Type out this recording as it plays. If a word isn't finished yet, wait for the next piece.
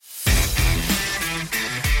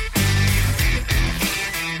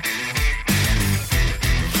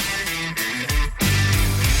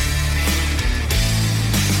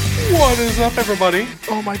What is up, everybody?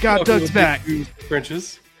 Oh my God, Doug's back.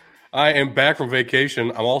 Trenches. I am back from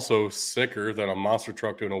vacation. I'm also sicker than a monster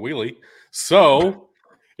truck doing a wheelie. So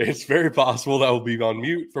it's very possible that I will be on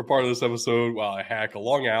mute for part of this episode while I hack a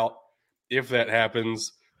lung out. If that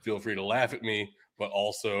happens, feel free to laugh at me, but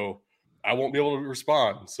also I won't be able to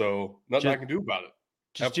respond. So nothing I can do about it.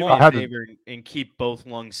 Just do me a favor and keep both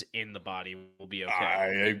lungs in the body. We'll be okay.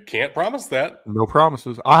 I can't promise that. No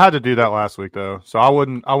promises. I had to do that last week though, so I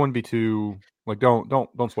wouldn't be too like don't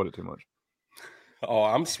sweat it too much. Oh,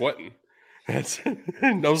 I'm sweating. That's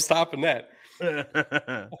no stopping that.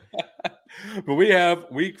 But we have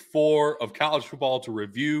week 4 of college football to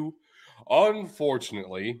review.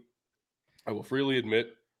 Unfortunately, I will freely admit,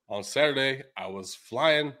 on Saturday I was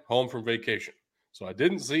flying home from vacation, so I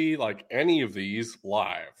didn't see like any of these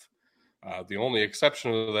live. The only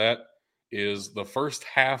exception to that is the first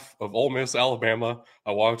half of Ole Miss, Alabama.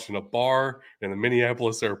 I watched in a bar in the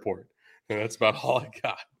Minneapolis airport, and that's about all I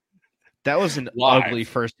got. That was an live. Ugly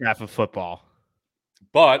first half of football.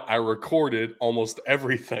 But I recorded almost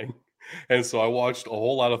everything, and so I watched a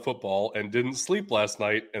whole lot of football and didn't sleep last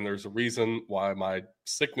night, and there's a reason why my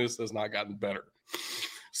sickness has not gotten better.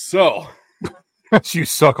 So you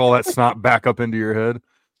suck all that snot back up into your head.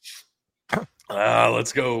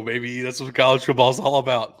 Let's go, baby. That's what college football is all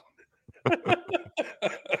about.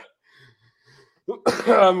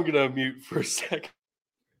 I'm gonna mute for a second.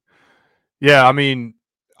 Yeah, I mean,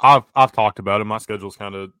 I've talked about it. My schedule's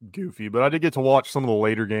kind of goofy, but I did get to watch some of the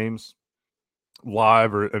later games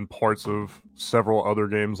live, and parts of several other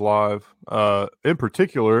games live. In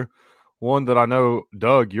particular, one that I know,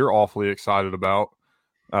 Doug, you're awfully excited about.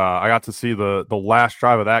 I got to see the last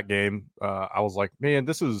drive of that game. I was like, man,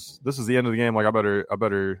 this is the end of the game. Like, I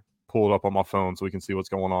better pull it up on my phone so we can see what's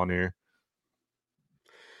going on here.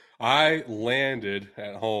 I landed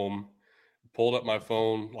at home, pulled up my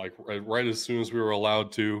phone like right as soon as we were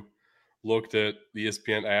allowed to, looked at the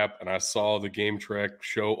ESPN app, and I saw the game track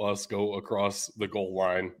show us go across the goal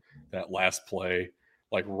line that last play,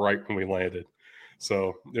 like right when we landed.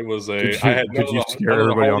 So it was Did you scare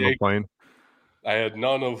everybody on the plane? I had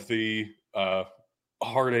none of the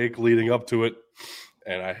heartache leading up to it,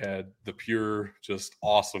 and I had the pure just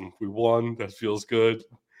awesome. We won. That feels good.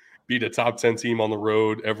 Beat a top 10 team on the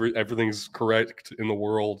road. Everything's correct in the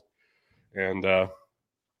world. And, a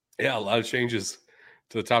lot of changes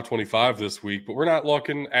to the top 25 this week. But we're not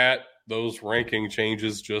looking at those ranking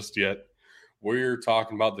changes just yet. We're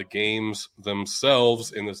talking about the games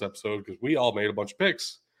themselves in this episode because we all made a bunch of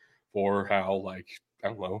picks for how, like, I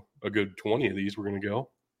don't know, a good 20 of these we're going to go.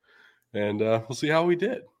 And we'll see how we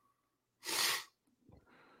did.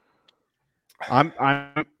 I'm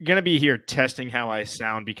going to be here testing how I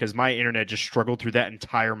sound because my internet just struggled through that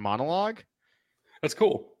entire monologue. That's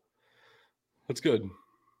cool. That's good.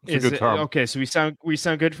 It's a good term. Okay, so we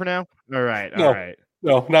sound good for now? All right.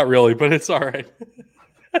 No, not really, but it's all right.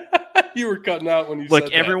 You were cutting out when you said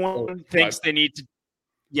that. Everyone thinks they need to.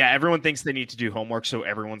 Yeah, everyone thinks they need to do homework, so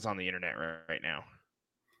everyone's on the internet right now.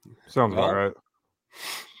 Sounds all right.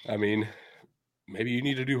 I mean, maybe you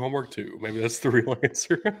need to do homework too. Maybe that's the real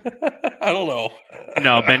answer. I don't know.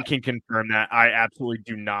 No, Ben can confirm that. I absolutely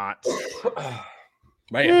do not.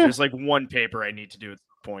 Man, there's like one paper I need to do at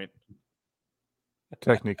this point.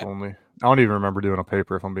 Technique only. I don't even remember doing a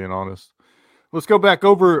paper, if I'm being honest. Let's go back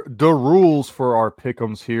over the rules for our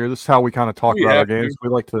pick'ems here. This is how we kind of talk about our games. We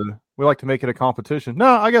like to make it a competition.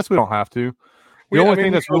 No, I guess we don't have to. The only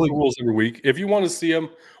thing that's really rules every week. If you want to see them,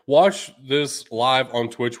 watch this live on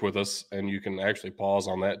Twitch with us, and you can actually pause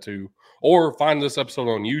on that too, or find this episode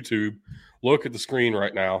on YouTube. Look at the screen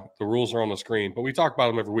right now. The rules are on the screen, but we talk about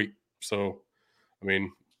them every week. So, I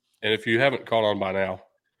mean, and if you haven't caught on by now,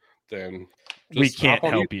 then we can't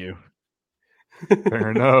help you.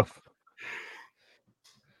 Fair enough.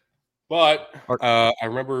 But I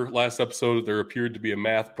remember last episode there appeared to be a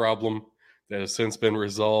math problem that has since been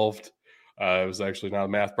resolved. It was actually not a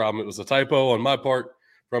math problem. It was a typo on my part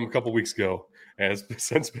from a couple weeks ago, and it's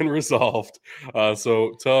since been resolved.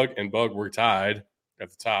 So Tug and Bug were tied at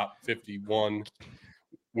the top, 51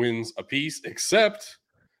 wins apiece, except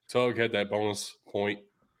Tug had that bonus point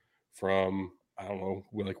from, I don't know,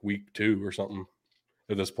 like week 2 or something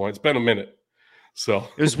at this point. It's been a minute. So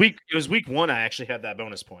it was week 1 I actually had that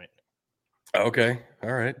bonus point. Okay.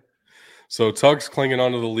 All right. So Tug's clinging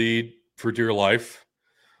onto the lead for dear life.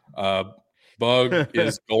 Bug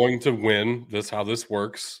is going to win. That's how this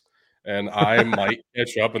works. And I might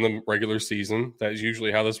catch up in the regular season. That is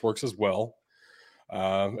usually how this works as well.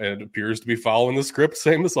 And it appears to be following the script,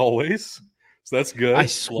 same as always. So that's good. I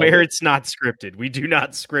swear it's not scripted. We do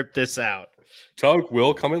not script this out. Tug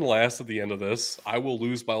will come in last at the end of this. I will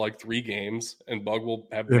lose by like 3 games, and Bug will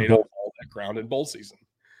have In made bowl. up all that ground in bowl season.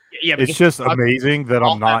 Yeah, It's just amazing that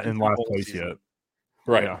I'll I'm not have in to last bowl place season. yet.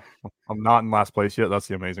 Right. Yeah. I'm not in last place yet. That's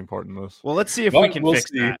the amazing part in this. Well, let's see if But we can we'll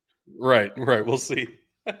fix see. that. Right. We'll see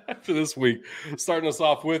after this week. Starting us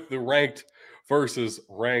off with the ranked versus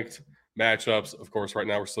ranked matchups. Of course, right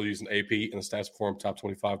now we're still using AP in the Stats Forum Top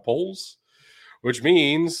 25 polls, which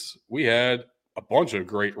means we had a bunch of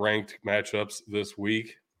great ranked matchups this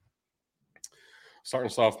week. Starting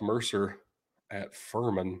us off, Mercer at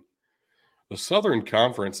Furman. The Southern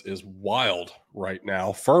Conference is wild right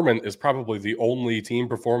now. Furman is probably the only team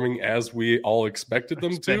performing as we all expected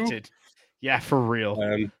them to. Yeah, for real.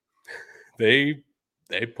 And they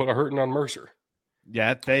put a hurting on Mercer.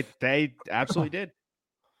 Yeah, they absolutely did.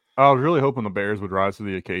 I was really hoping the Bears would rise to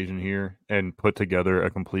the occasion here and put together a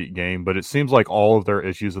complete game, but it seems like all of their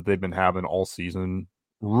issues that they've been having all season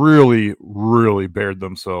really, really bared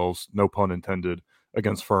themselves, no pun intended,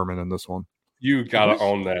 against Furman in this one. You gotta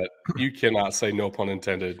own that. You cannot say no pun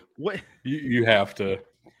intended. What? You have to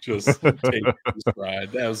just take this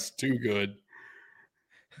ride. That was too good.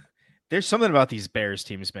 There's something about these Bears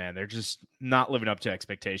teams, man. They're just not living up to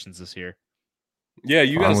expectations this year. Yeah,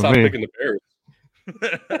 you gotta stop picking the Bears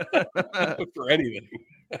for anything.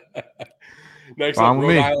 Next up,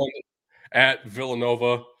 Rhode Island at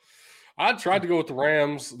Villanova. I tried to go with the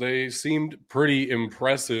Rams. They seemed pretty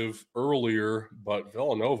impressive earlier, but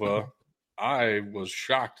Villanova, I was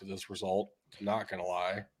shocked at this result. Not going to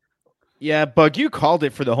lie. Yeah, Bug, you called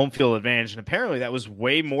it for the home field advantage, and apparently that was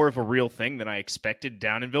way more of a real thing than I expected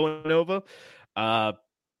down in Villanova.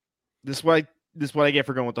 This is what I get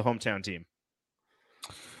for going with the hometown team.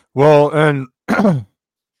 Well, and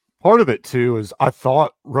part of it, too, is I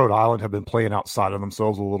thought Rhode Island had been playing outside of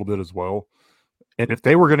themselves a little bit as well. And if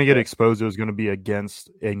they were going to get exposed, it was going to be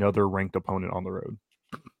against another ranked opponent on the road.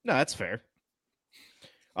 No, that's fair.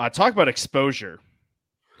 Talk about exposure.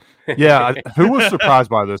 Yeah. Who was surprised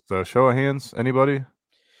by this, though? Show of hands? Anybody?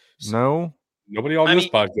 No? Nobody on this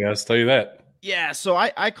podcast, tell you that. Yeah, so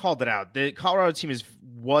I called it out. The Colorado team is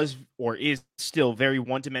still very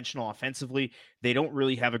one-dimensional offensively. They don't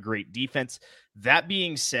really have a great defense. That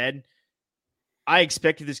being said, I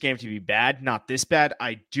expected this game to be bad, not this bad.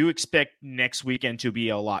 I do expect next weekend to be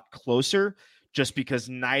a lot closer just because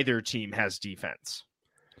neither team has defense.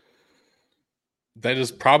 That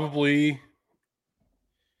is probably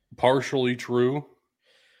partially true.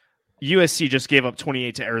 USC just gave up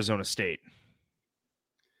 28 to Arizona State.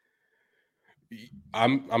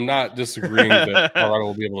 I'm not disagreeing that Colorado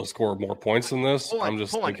will be able to score more points than this. I'm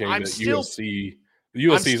just thinking that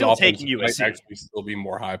USC's offense might actually still be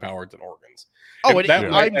more high-powered than Oregon's. Oh,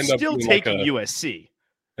 I'm still taking USC.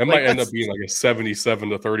 It might end up being like a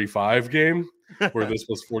 77-35 game where this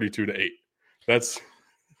was 42-8. That's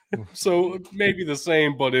so maybe the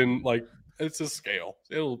same, but in like it's a scale.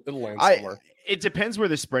 It'll land somewhere. It depends where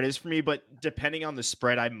the spread is for me, but depending on the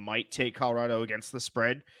spread, I might take Colorado against the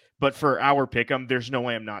spread. But for our pick'em, there's no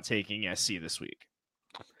way I'm not taking SC this week.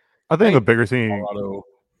 I think the bigger thing Colorado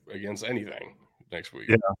against anything next week.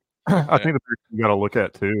 Yeah, I think the bigger thing you got to look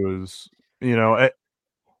at too is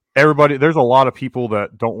everybody. There's a lot of people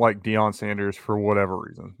that don't like Deion Sanders for whatever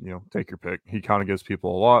reason. Take your pick. He kind of gives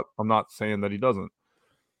people a lot. I'm not saying that he doesn't.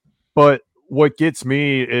 But what gets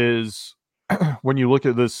me is when you look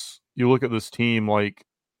at this team, like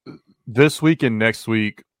this week and next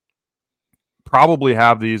week, probably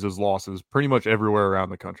have these as losses pretty much everywhere around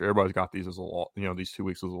the country. Everybody's got these as a loss, these 2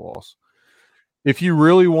 weeks as a loss. If you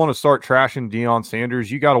really want to start trashing Deion Sanders,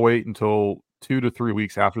 you got to wait until 2 to 3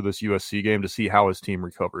 weeks after this USC game to see how his team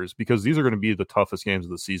recovers, because these are going to be the toughest games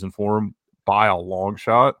of the season for him by a long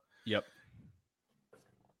shot. Yep.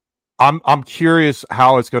 I'm curious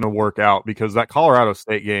how it's going to work out, because that Colorado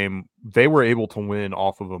State game, they were able to win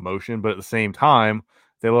off of emotion, but at the same time,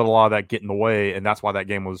 they let a lot of that get in the way, and that's why that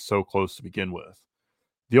game was so close to begin with.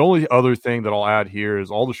 The only other thing that I'll add here is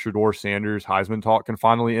all the Shedeur Sanders Heisman talk can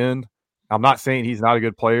finally end. I'm not saying he's not a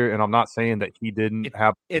good player, and I'm not saying that he didn't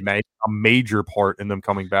have a major part in them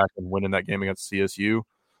coming back and winning that game against CSU,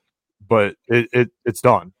 but it's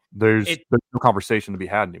done. There's no conversation to be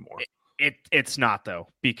had anymore. It's not, though,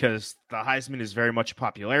 because the Heisman is very much a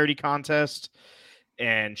popularity contest,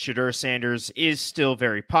 and Shedeur Sanders is still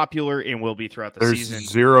very popular and will be throughout the season. There's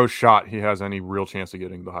zero shot he has any real chance of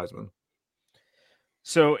getting the Heisman.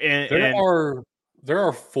 So there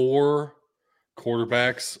are 4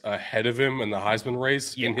 quarterbacks ahead of him in the Heisman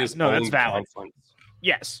race in his own that's valid. conference.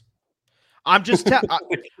 Yes. I'm just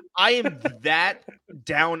I am that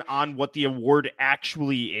down on what the award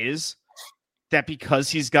actually is that because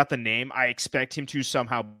he's got the name, I expect him to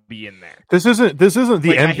somehow be in there. This isn't the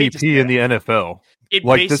Like, MVP in the NFL. It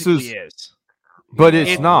Like, basically is. But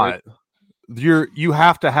it's not. You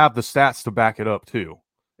have to have the stats to back it up too.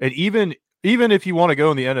 And even if you want to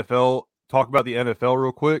go in the NFL, talk about the NFL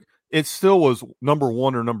real quick, it still was number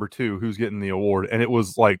 1 or number 2 who's getting the award, and it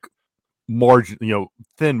was like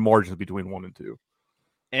thin margins between 1 and 2.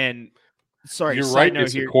 And sorry, you're right.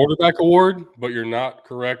 It's a quarterback award, but you're not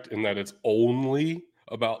correct in that it's only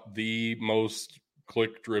about the most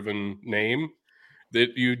click-driven name.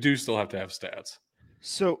 That you do still have to have stats.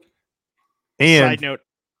 So, and side note.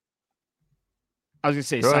 I was going to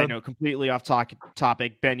say, side note, completely off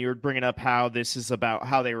topic. Ben, you were bringing up how this is about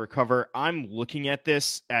how they recover. I'm looking at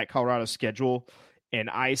this at Colorado's schedule, and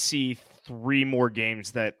I see 3 more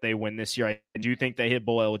games that they win this year. I do think they hit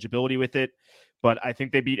bowl eligibility with it, but I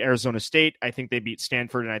think they beat Arizona State. I think they beat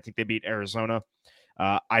Stanford, and I think they beat Arizona.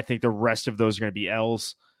 I think the rest of those are going to be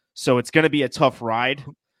L's. So it's going to be a tough ride,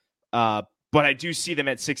 but I do see them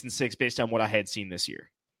at 6-6 based on what I had seen this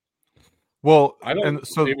year. Well, I don't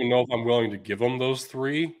even know if I'm willing to give them those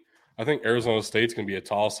 3. I think Arizona State's going to be a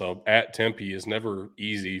toss-up. At Tempe is never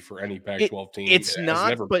easy for any Pac-12 team. It's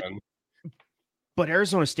not, but been. But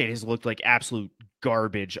Arizona State has looked like absolute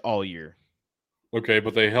garbage all year. Okay,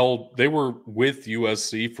 but they were with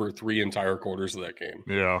USC for 3 entire quarters of that game.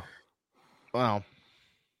 Yeah. Wow.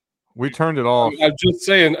 We turned it off. I'm just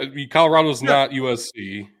saying, Colorado's not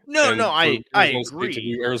USC. I agree. State to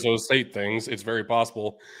do Arizona State things, it's very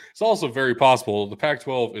possible. It's also very possible the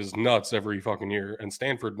Pac-12 is nuts every fucking year, and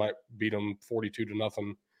Stanford might beat them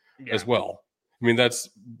 42-0 as well. I mean, that's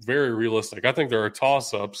very realistic. I think there are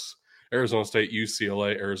toss-ups: Arizona State,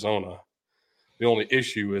 UCLA, Arizona. The only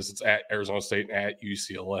issue is it's at Arizona State and at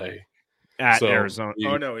UCLA. At Arizona.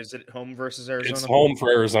 Is it home versus Arizona? It's home for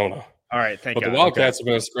Arizona. All right, thank you. But the Wildcats have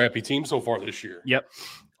been a scrappy team so far this year. Yep.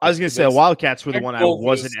 I was going to say the Wildcats were the one I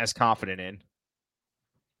wasn't as confident in.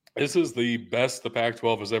 This is the best the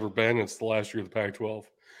Pac-12 has ever been. It's the last year of the Pac-12.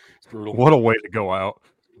 It's brutal. What a way to go out.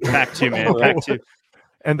 Pac-2, man. Pac-2.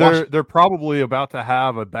 And they're probably about to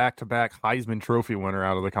have a back-to-back Heisman Trophy winner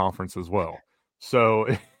out of the conference as well. So,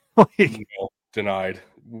 no, denied.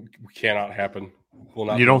 We cannot happen. Will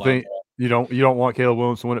not. You don't think you don't want Caleb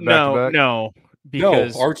Williams to win it back-to-back? No.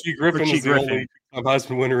 Because Archie Griffin is the only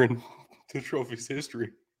Heisman winner in the trophy's history.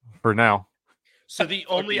 For now. So the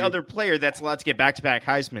only other player that's allowed to get back-to-back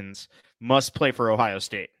Heismans must play for Ohio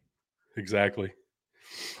State. Exactly.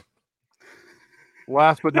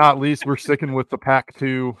 Last but not least, we're sticking with the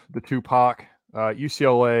Pac-2, the 2 PAC.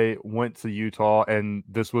 UCLA went to Utah, and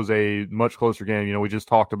this was a much closer game. You know, we just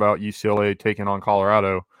talked about UCLA taking on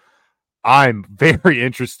Colorado. I'm very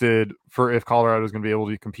interested for if Colorado is going to be able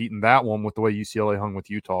to compete in that one with the way UCLA hung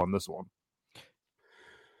with Utah in this one.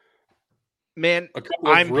 Man, a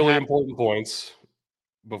couple of really important points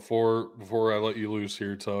before I let you loose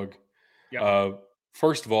here, Tug. Yep.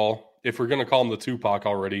 First of all, if we're going to call them the 2 PAC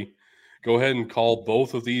already, go ahead and call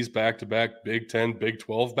both of these back-to-back Big 10, Big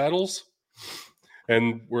 12 battles.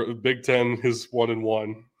 And Big 10 is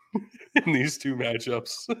 1-1 in these 2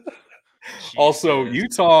 matchups. Also,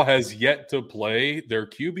 Utah has yet to play their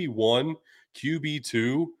QB1,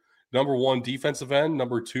 QB2, number 1 defensive end,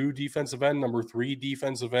 number 2 defensive end, number 3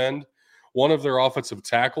 defensive end. One of their offensive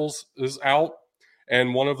tackles is out,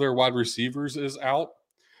 and one of their wide receivers is out.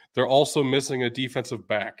 They're also missing a defensive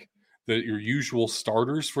back, your usual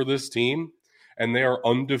starters for this team, and they are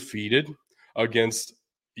undefeated against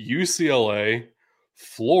UCLA,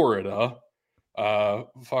 Florida,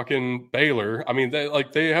 fucking Baylor. I mean,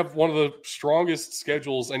 they have one of the strongest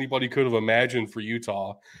schedules anybody could have imagined for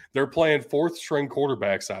Utah. They're playing 4th string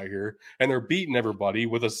quarterbacks out here, and they're beating everybody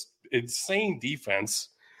with an insane defense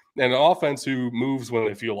and an offense who moves when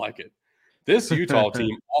they feel like it. This Utah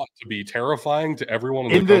team ought to be terrifying to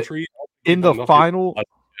everyone in the country. In the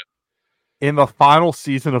final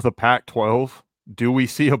season of the Pac-12, do we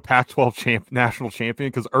see a Pac-12 national champion?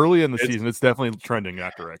 Because early in the season, it's definitely trending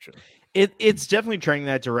that direction. It's definitely trending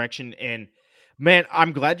that direction. And, man,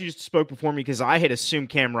 I'm glad you spoke before me because I had assumed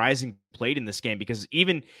Cam Rising played in this game because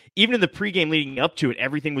even in the pregame leading up to it,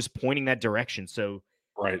 everything was pointing that direction. So,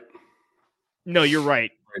 right. No, you're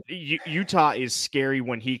right. Utah is scary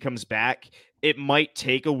when he comes back. It might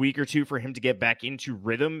take a week or 2 for him to get back into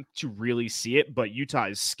rhythm to really see it, but Utah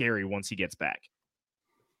is scary once he gets back.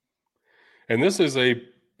 And this is a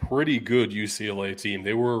pretty good UCLA team.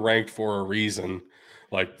 They were ranked for a reason.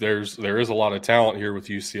 Like there is a lot of talent here with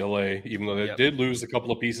UCLA, even though they did lose a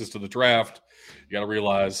couple of pieces to the draft. You got to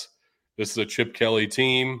realize this is a Chip Kelly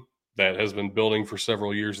team that has been building for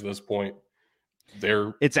several years at this point.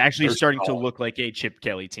 It's actually they're starting to solid. look like a Chip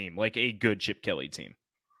Kelly team, like a good Chip Kelly team.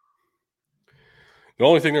 The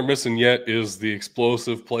only thing they're missing yet is the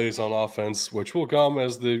explosive plays on offense, which will come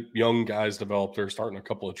as the young guys develop. They're starting a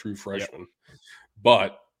couple of true freshmen. Yep.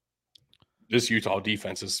 But this Utah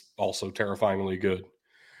defense is also terrifyingly good.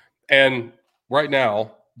 And right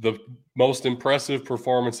now, the most impressive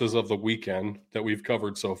performances of the weekend that we've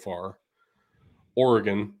covered so far,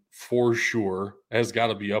 Oregon, for sure, has got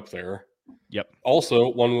to be up there. Yep. Also,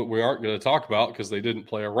 one we aren't going to talk about because they didn't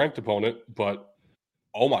play a ranked opponent, but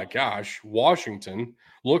oh my gosh, Washington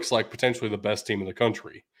looks like potentially the best team in the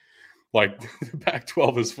country. Like, the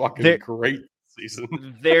Pac-12 is fucking great this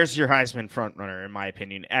season. There's your Heisman frontrunner, in my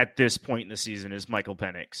opinion, at this point in the season, is Michael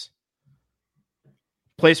Penix.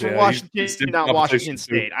 Plays for Washington, not Washington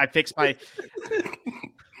State. I fixed my...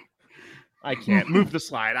 I can't. Move the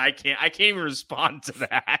slide. I can't even respond to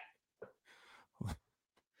that.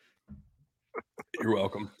 You're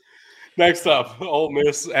welcome. Next up, Ole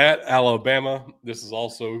Miss at Alabama. This is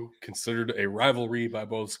also considered a rivalry by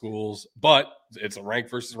both schools, but it's a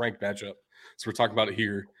ranked versus ranked matchup. So we're talking about it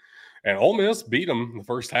here. And Ole Miss beat them in the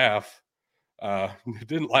first half. It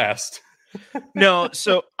didn't last. No,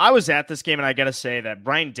 so I was at this game, and I got to say that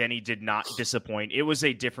Brian Denny did not disappoint. It was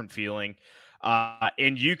a different feeling,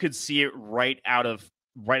 and you could see it right out of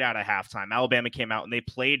halftime. Alabama came out, and they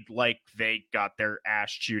played like they got their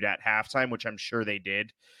ass chewed at halftime, which I'm sure they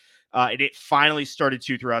did. And it finally started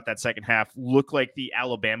to, throughout that second half, look like the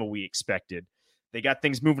Alabama we expected. They got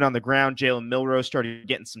things moving on the ground. Jalen Milroe started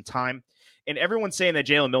getting some time. And everyone's saying that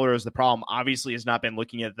Jalen Milroe is the problem, obviously has not been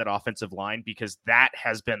looking at that offensive line, because that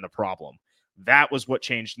has been the problem. That was what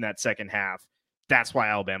changed in that second half. That's why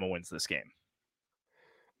Alabama wins this game.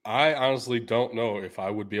 I honestly don't know if I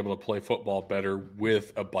would be able to play football better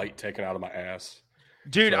with a bite taken out of my ass.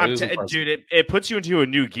 Dude, it puts you into a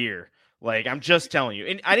new gear. Like, I'm just telling you.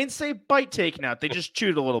 And I didn't say bite taken out. They just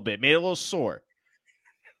chewed a little bit, made it a little sore.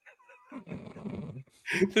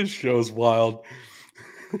 This show's wild.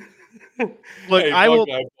 Look, hey, I will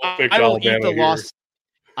eat the loss.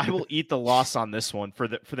 I will eat the loss on this one for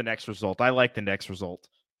the next result. I like the next result.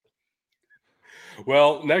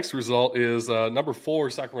 Well, next result is number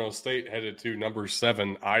 4 Sacramento State headed to number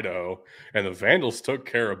 7 Idaho, and the Vandals took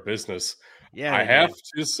care of business. Yeah, I have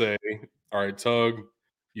to say, all right, Tug,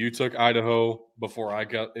 you took Idaho before I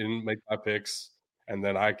got in and make my picks, and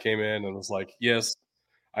then I came in and was like, yes,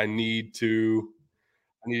 I need to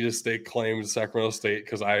stake claim to Sacramento State,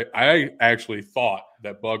 because I actually thought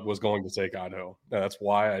that Bug was going to take Idaho. And that's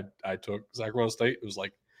why I took Sacramento State. It was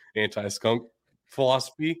like anti-skunk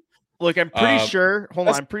philosophy. Look, I'm pretty sure. Hold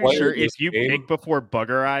on, I'm pretty sure if you pick before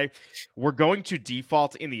Bugger we're going to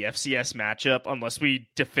default in the FCS matchup unless we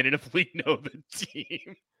definitively know the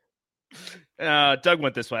team. Doug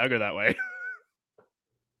went this way. I'll go that way.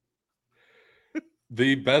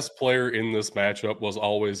 The best player in this matchup was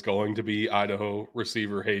always going to be Idaho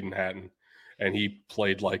receiver Hayden Hatton, and he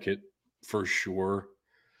played like it for sure.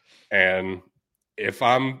 And if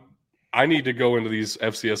I need to go into these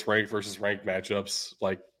FCS ranked versus ranked matchups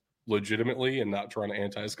like legitimately and not trying to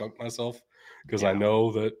anti-skunk myself, because I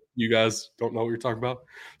know that you guys don't know what you're talking about.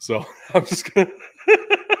 So I'm just gonna.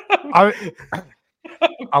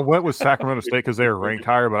 I went with Sacramento State because they were ranked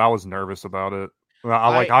higher, but I was nervous about it.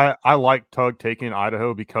 I like Tug taking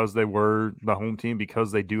Idaho because they were the home team,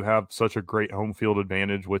 because they do have such a great home field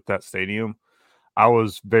advantage with that stadium. I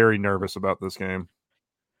was very nervous about this game.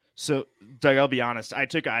 So, Doug, I'll be honest. I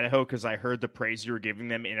took Idaho because I heard the praise you were giving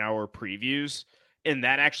them in our previews, and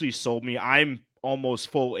that actually sold me. I'm almost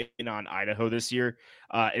full in on Idaho this year,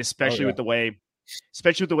 especially with the way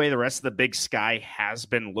the rest of the Big Sky has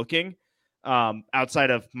been looking. Outside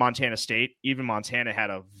of Montana State, even Montana had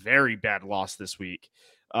a very bad loss this week.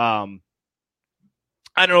 I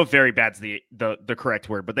don't know if very bad's the correct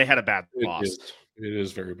word, but they had a bad loss. It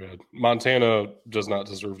is very bad. Montana does not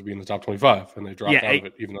deserve to be in the top 25, and they dropped out of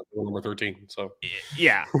it, even though they were number 13. So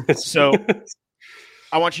yeah. So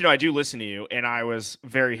I want you to know I do listen to you, and I was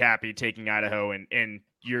very happy taking Idaho, and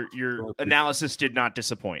your analysis did not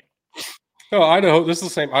disappoint. No, Idaho. This is the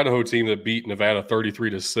same Idaho team that beat Nevada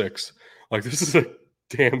 33-6. Like, this is a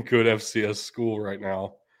damn good FCS school right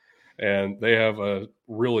now, and they have a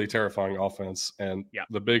really terrifying offense. And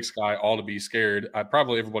the Big Sky ought to be scared.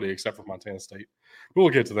 Probably everybody except for Montana State. We'll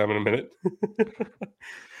get to them in a minute.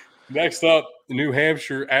 Next up, New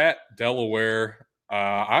Hampshire at Delaware.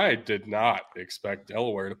 I did not expect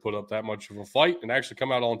Delaware to put up that much of a fight and actually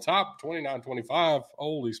come out on top, 29-25.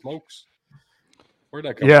 Holy smokes! Where'd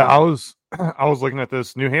that come from? I was looking at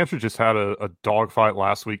this. New Hampshire just had a dogfight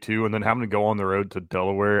last week too, and then having to go on the road to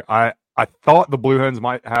Delaware. I thought the Blue Hens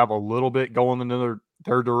might have a little bit going in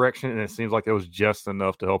their direction, and it seems like it was just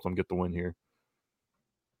enough to help them get the win here.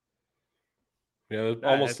 Yeah,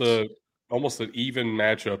 almost an even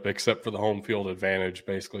matchup, except for the home field advantage,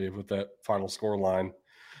 basically, with that final score line.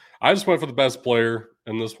 I just went for the best player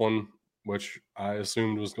in this one, which I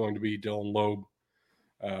assumed was going to be Dylan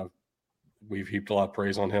Loeb. We've heaped a lot of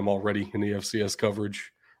praise on him already in the FCS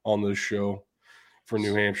coverage on this show for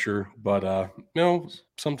New Hampshire. But,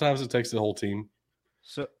 sometimes it takes the whole team.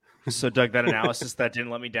 So Doug, that analysis that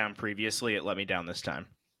didn't let me down previously, it let me down this time.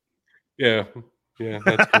 Yeah,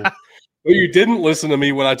 that's cool. But you didn't listen to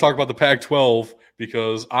me when I talked about the Pac-12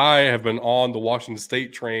 because I have been on the Washington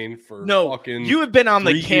State train for fucking you have been on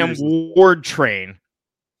the Cam Ward train.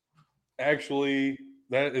 Actually,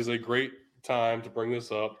 that is a great time to bring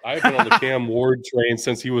this up. I've been on the Cam Ward train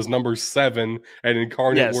since he was number 7 at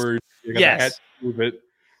Incarnate Word. I had to prove it.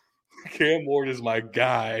 Cam Ward is my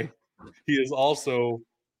guy. He is also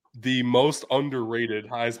the most underrated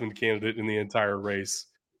Heisman candidate in the entire race.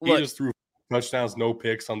 He just threw touchdowns, no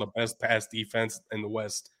picks on the best pass defense in the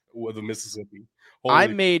West with the Mississippi. I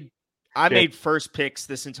made first picks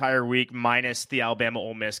this entire week minus the Alabama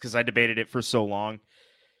Ole Miss because I debated it for so long.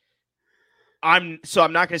 I'm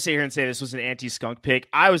not going to sit here and say this was an anti-skunk pick.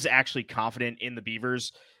 I was actually confident in the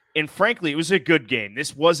Beavers, and frankly, it was a good game.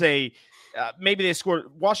 This was maybe they scored.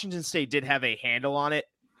 Washington State did have a handle on it,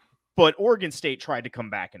 but Oregon State tried to come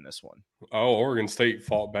back in this one. Oh, Oregon State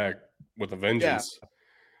fought back with a vengeance. Yeah.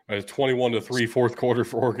 21-3 fourth quarter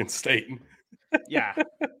for Oregon State. Yeah.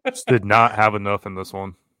 Just did not have enough in this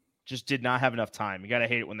one. Just did not have enough time. You got to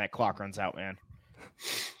hate it when that clock runs out, man.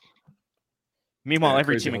 Meanwhile,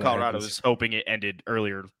 every team in Colorado is hoping it ended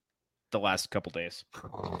earlier the last couple days.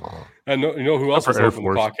 And you know who else was hoping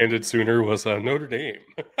the clock ended sooner was Notre Dame.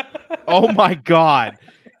 Oh, my God.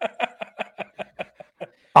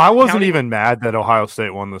 I wasn't even mad that Ohio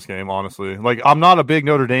State won this game, honestly. Like, I'm not a big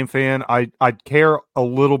Notre Dame fan. I care a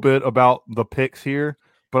little bit about the picks here,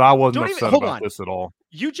 but I wasn't upset about this at all.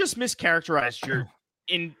 You just mischaracterized your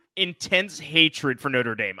intense hatred for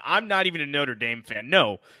Notre Dame. I'm not even a Notre Dame fan.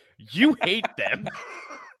 No, you hate them.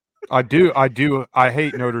 I do. I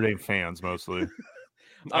hate Notre Dame fans mostly.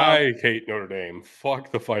 I hate Notre Dame.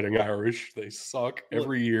 Fuck the Fighting Irish. They suck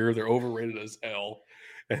every year. They're overrated as hell.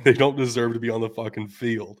 And they don't deserve to be on the fucking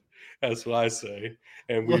field. That's what I say.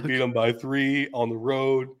 And we beat them by 3 on the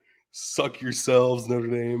road. Suck yourselves, Notre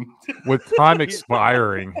Dame. With time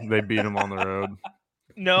expiring, they beat them on the road.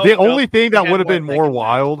 The only thing that would have been more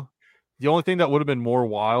wild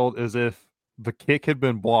is if the kick had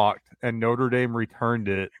been blocked and Notre Dame returned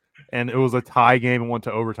it and it was a tie game and went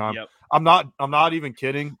to overtime. Yep. I'm not even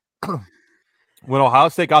kidding. When Ohio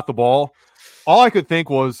State got the ball, all I could think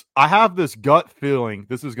was, I have this gut feeling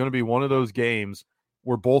this is going to be one of those games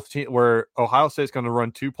where where Ohio State's going to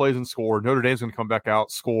run 2 plays and score, Notre Dame's going to come back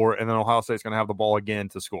out, score, and then Ohio State's going to have the ball again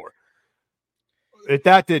to score.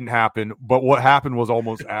 That didn't happen, but what happened was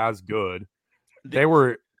almost as good. They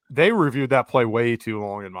reviewed that play way too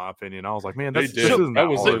long, in my opinion. I was like, man, that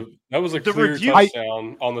was a clear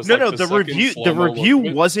touchdown on the the review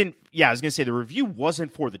wasn't. Yeah, I was going to say the review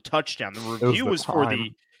wasn't for the touchdown. The review was for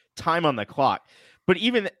the time on the clock. But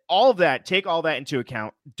even all of that, take all that into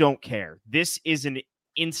account. Don't care. This is an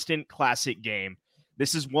instant classic game.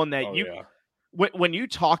 This is one that when you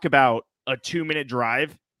talk about a 2-minute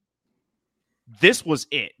drive, this was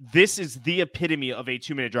it. This is the epitome of a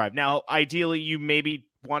 2-minute drive. Now, ideally, you maybe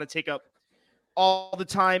want to take up all the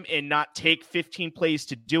time and not take 15 plays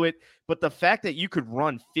to do it. But the fact that you could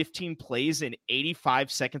run 15 plays in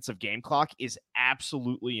 85 seconds of game clock is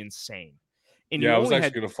absolutely insane. And I was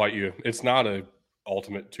actually going to fight you. It's not an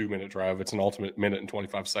ultimate 2-minute drive. It's an ultimate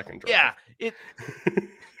 1:25 drive. Yeah.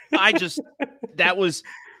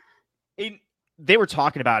 They were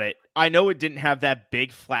talking about it. I know it didn't have that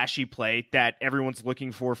big flashy play that everyone's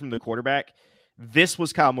looking for from the quarterback. This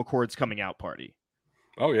was Kyle McCord's coming out party.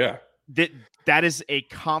 Oh, yeah. That is a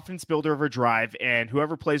confidence builder of a drive, and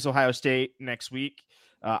whoever plays Ohio State next week,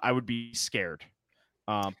 I would be scared.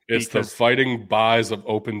 It's the Fighting Buys of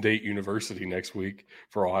Open Date University next week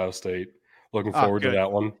for Ohio State. Looking forward to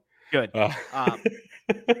that one. Good.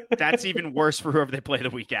 That's even worse for whoever they play the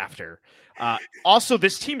week after. Also,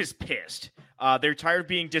 this team is pissed. They're tired of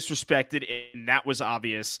being disrespected, and that was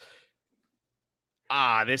obvious.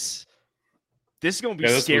 This is going to be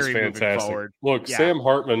scary moving forward. Look, Sam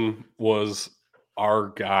Hartman was our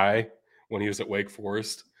guy when he was at Wake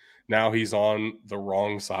Forest. Now he's on the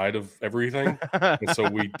wrong side of everything, and so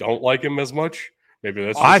we don't like him as much. Maybe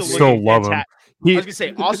that's. I still love him. I was going to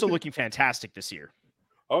say, also looking fantastic this year.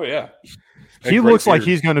 Oh yeah. He looks like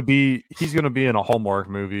he's going to be in a Hallmark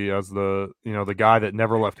movie as the guy that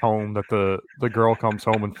never left home that the girl comes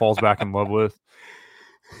home and falls back in love with.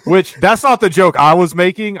 Which that's not the joke I was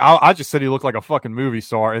making. I just said he looked like a fucking movie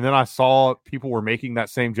star, and then I saw people were making that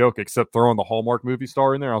same joke except throwing the Hallmark movie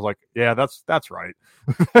star in there. I was like, yeah, that's right.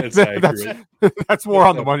 That's more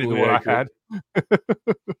on the money than what I had.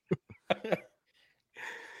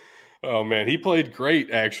 Oh man, he played great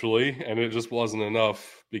actually, and it just wasn't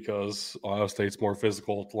enough because Ohio State's more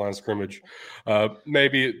physical at the line of scrimmage.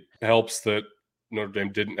 Maybe it helps that Notre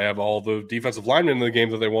Dame didn't have all the defensive linemen in the game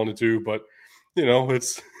that they wanted to, but it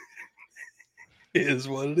is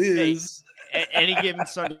what it is. Hey, any given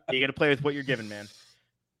Sunday, you got to play with what you're given, man.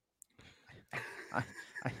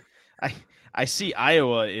 I see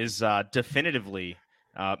Iowa is definitively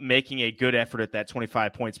making a good effort at that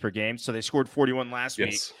 25 points per game. So they scored 41 last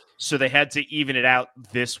week. So they had to even it out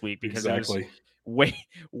this week because it was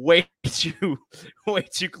way too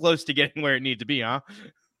close to getting where it needed to be, huh?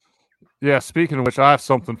 Yeah, speaking of which, I have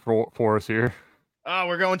something for us here. Oh,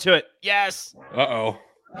 we're going to it. Yes. Uh-oh.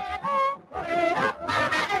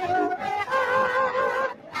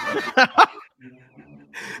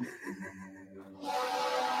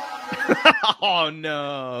 Oh,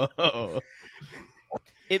 no.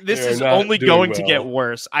 This is only going to get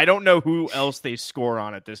worse. I don't know who else they score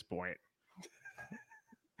on at this point.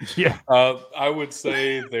 Yeah. I would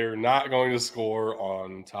say they're not going to score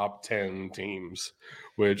on top 10 teams,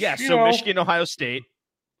 which, Michigan, Ohio State.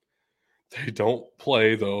 They don't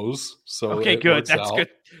play those. So okay, good. That's good.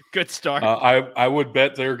 Good start. I would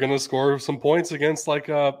bet they're going to score some points against like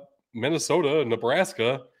Minnesota,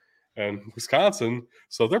 Nebraska, and Wisconsin.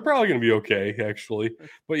 So they're probably going to be okay, actually.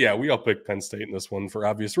 But yeah, we all picked Penn State in this one for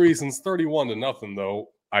obvious reasons. 31-0,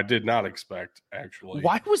 though. I did not expect, actually.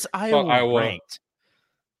 Why was Iowa ranked?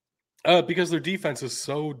 Because their defense is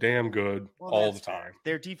so damn good all the time.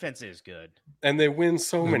 Their defense is good. And they win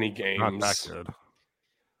so many games. Not that good.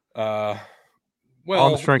 Well,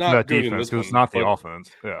 on the strength of that defense, because it's not the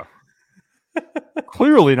offense. Yeah.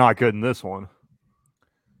 Clearly not good in this one.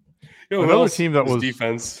 Another team that was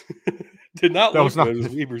defense did not look good as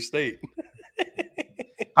Weber State.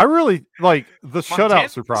 I really like the shutout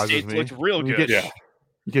surprises State me. Looks real good. You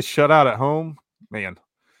get shut out at home, man.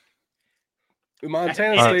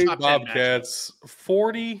 Montana State Bobcats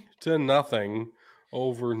 40-0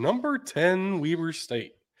 over number 10 Weber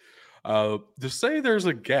State. To say there's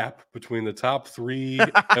a gap between the top 3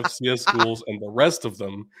 FCS schools and the rest of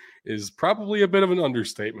them is probably a bit of an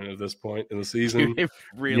understatement at this point in the season.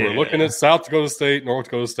 We're looking at South Dakota State, North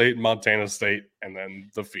Dakota State, Montana State, and then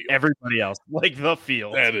the field. Everybody else, like the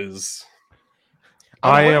field. That is.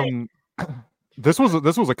 I am. This was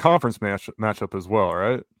a conference matchup as well,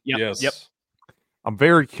 right? Yep. Yes. Yep. I'm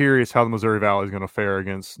very curious how the Missouri Valley is going to fare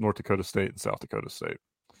against North Dakota State and South Dakota State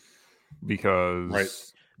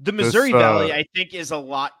because the Missouri Valley, I think, is a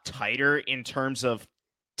lot tighter in terms of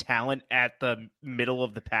talent at the middle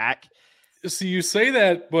of the pack. See, you say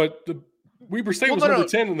that, but the Weber State was number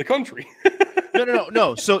 10 in the country.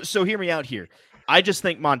 No. So hear me out here. I just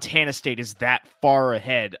think Montana State is that far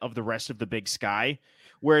ahead of the rest of the Big Sky,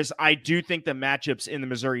 whereas I do think the matchups in the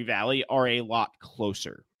Missouri Valley are a lot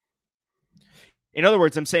closer. In other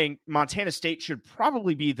words, I'm saying Montana State should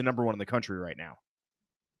probably be the number 1 in the country right now.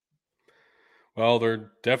 Well,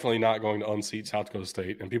 they're definitely not going to unseat South Dakota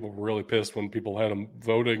State, and people were really pissed when people had them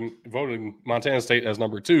voting Montana State as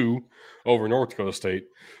number 2 over North Dakota State.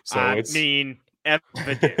 So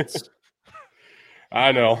evidence.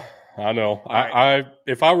 I know. Right.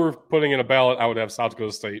 If I were putting in a ballot, I would have South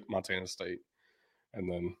Dakota State, Montana State,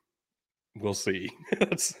 and then we'll see.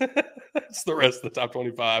 That's the rest of the top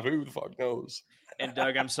 25. Who the fuck knows? And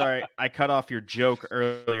Doug, I'm sorry I cut off your joke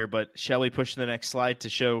earlier, but shall we push to the next slide to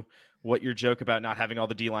show what your joke about not having all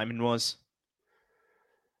the D linemen was?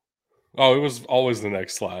 Oh, it was always the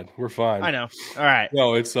next slide. We're fine. I know. All right.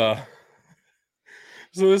 No, it's so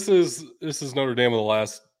this is Notre Dame of the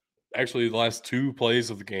last 2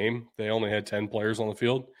 plays of the game. They only had 10 players on the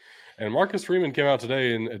field. And Marcus Freeman came out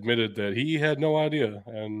today and admitted that he had no idea.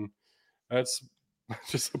 And that's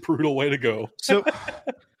just a brutal way to go. So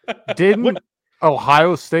didn't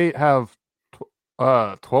Ohio State have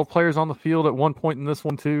 12 players on the field at one point in this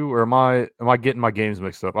one too, or am I getting my games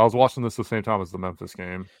mixed up? I was watching this the same time as the Memphis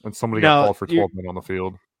game, and somebody got called for 12 men on the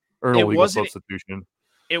field or an illegal substitution.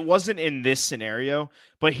 It wasn't in this scenario,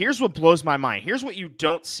 but here's what blows my mind. Here's what you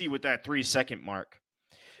don't see with that 3-second mark,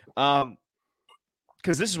 because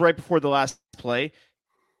this is right before the last play.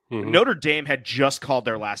 Mm-hmm. Notre Dame had just called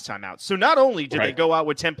their last time out, so not only did they go out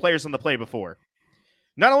with 10 players on the play before,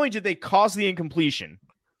 not only did they cause the incompletion,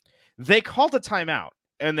 they called a timeout.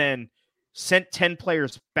 and then sent 10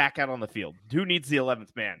 players back out on the field. Who needs the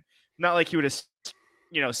 11th man? Not like he would have,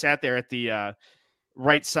 sat there at the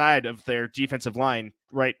right side of their defensive line,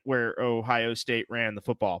 right where Ohio State ran the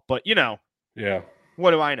football. But, yeah.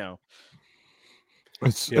 What do I know?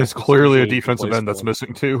 It's clearly a defensive end that's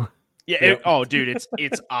missing too. Yeah. Dude,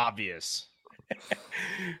 it's obvious.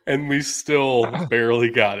 And we still barely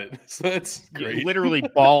got it. So that's great. Literally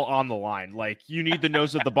ball on the line. Like, you need the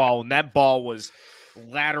nose of the ball, and that ball was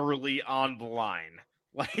laterally on the line.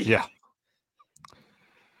 Like, yeah.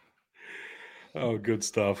 Oh, good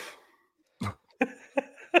stuff.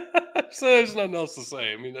 So there's nothing else to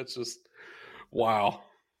say. I mean, that's just wow.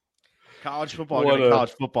 College football,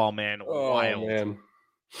 college football, man. Wild. Oh, man.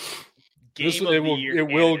 It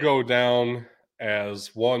will go down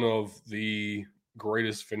as one of the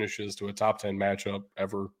greatest finishes to a top 10 matchup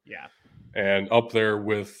ever. Yeah. And up there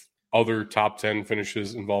with other top 10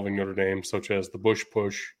 finishes involving Notre Dame, such as the Bush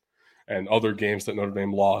Push and other games that Notre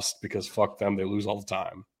Dame lost because fuck them, they lose all the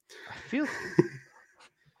time. I feel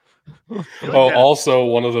also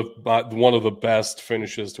one of the best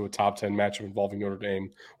finishes to a top 10 matchup involving Notre Dame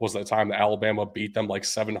was that time that Alabama beat them like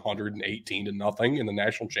 718-0 in the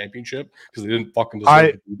national championship because they didn't fucking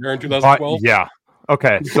deserve to be there in 2012. Yeah.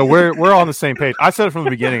 Okay, so we're on the same page. I said it from the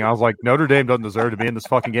beginning. I was like, Notre Dame doesn't deserve to be in this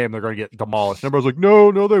fucking game. They're going to get demolished. And everybody's like,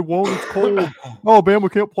 no, they won't. It's cold. Alabama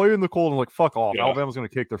can't play in the cold. I'm like, fuck off. Yeah. Alabama's going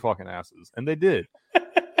to kick their fucking asses. And they did.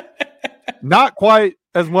 Not quite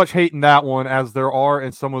as much hate in that one as there are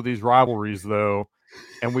in some of these rivalries, though.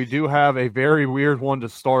 And we do have a very weird one to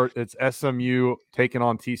start. It's SMU taking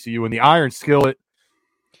on TCU in the Iron Skillet.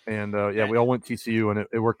 And, we all went TCU, and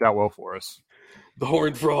it worked out well for us. The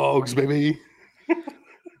Horned Frogs, baby.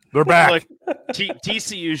 They're back. Look,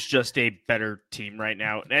 TCU's just a better team right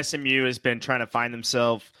now. And SMU has been trying to find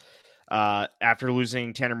themselves after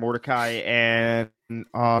losing Tanner Mordecai and,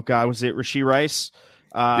 was it Rashee Rice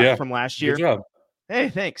from last year? Good job. Hey,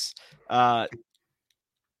 thanks.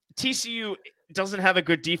 TCU doesn't have a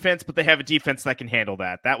good defense, but they have a defense that can handle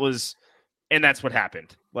that. That's what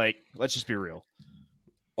happened. Like, let's just be real.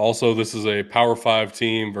 Also, this is a Power 5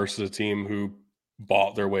 team versus a team who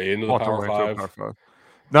bought their way into the Power 5.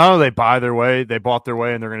 No, they buy their way. They bought their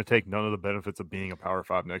way, and they're going to take none of the benefits of being a Power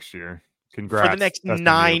 5 next year. Congrats. For the next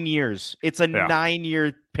 9 years. It's a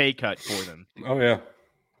 9-year pay cut for them. Oh, yeah.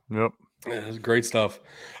 Yep. Yeah, great stuff.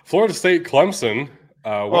 Florida State Clemson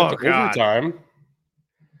went to overtime.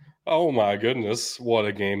 Oh, my goodness. What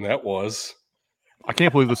a game that was. I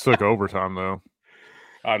can't believe this took overtime, though.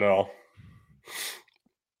 I know.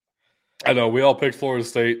 We all picked Florida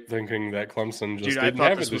State thinking that Clemson just didn't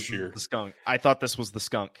have it this year. The skunk. I thought this was the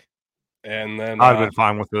skunk. And then I'd been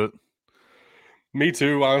fine with it. Me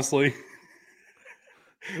too, honestly.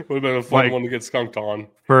 Would have been a fun one to get skunked on.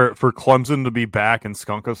 For Clemson to be back and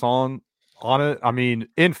skunk us on it. I mean,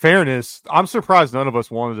 in fairness, I'm surprised none of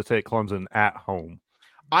us wanted to take Clemson at home.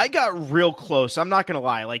 I got real close. I'm not going to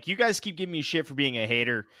lie. Like, you guys keep giving me shit for being a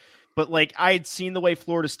hater. But, like, I had seen the way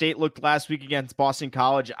Florida State looked last week against Boston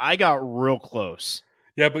College. I got real close.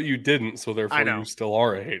 Yeah, but you didn't, so therefore you still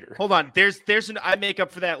are a hater. Hold on. I make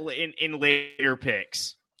up for that in later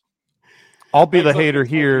picks. I'll be the hater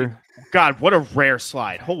here. God, what a rare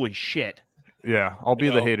slide. Holy shit. Yeah, I'll be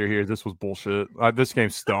the hater here. This was bullshit. This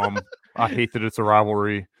game's dumb. I hate that it's a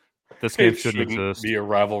rivalry. This game shouldn't exist. Be a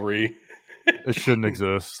rivalry. It shouldn't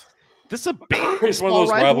exist. This is it's one of those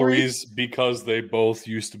rivalries because they both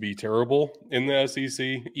used to be terrible in the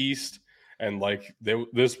SEC East, and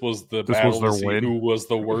this was the battle to see who was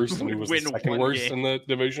the worst and who was the second worst in the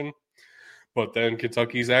division. But then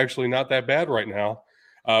Kentucky's actually not that bad right now.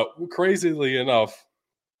 Crazily enough,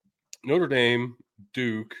 North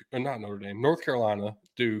Carolina,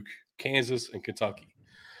 Duke, Kansas, and Kentucky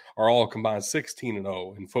are all combined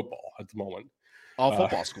 16-0 in football at the moment. All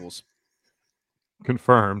football schools.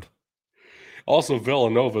 Confirmed. Also,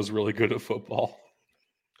 Villanova is really good at football.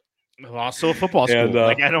 Also a football school.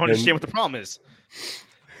 I don't understand what the problem is.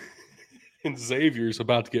 And Xavier's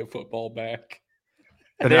about to get football back.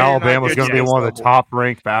 And Alabama's going to be one of the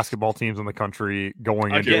top-ranked basketball teams in the country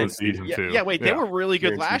going into the season, too. Yeah, wait, they were really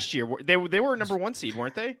good last year. They were a number 1 seed,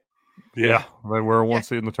 weren't they? Yeah, they were a 1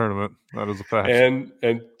 seed in the tournament. That is a fact.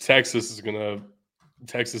 And Texas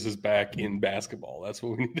is back in basketball. That's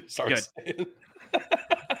what we need to start saying.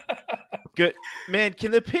 Good. Man,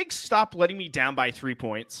 can the Pigs stop letting me down by 3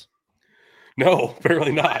 points? No,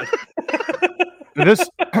 apparently not.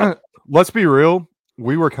 Let's be real.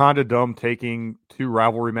 We were kind of dumb taking 2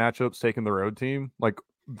 rivalry matchups, taking the road team. Like,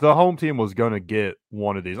 the home team was going to get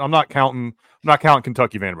one of these. I'm not counting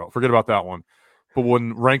Kentucky Vanderbilt. Forget about that one. But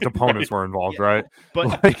when ranked opponents were involved, right?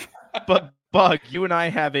 But Bug, you and I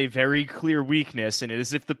have a very clear weakness, and it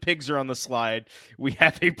is if the pigs are on the slide, we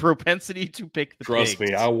have a propensity to pick the Trust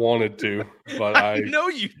pigs. me, I wanted to, but I know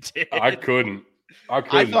you did. I couldn't.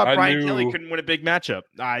 I thought Brian knew... Kelly couldn't win a big matchup.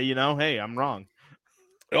 Hey, I'm wrong.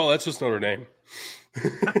 Oh, that's just Notre Dame.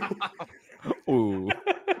 Ooh.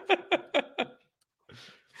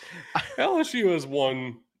 LSU has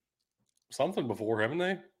won something before, haven't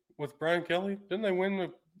they? With Brian Kelly, didn't they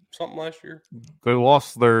win something last year? They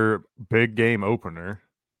lost their big game opener,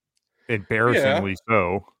 embarrassingly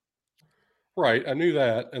so. Right, I knew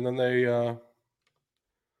that, and then they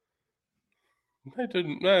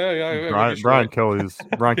didn't. Brian Kelly's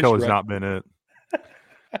right. not been it.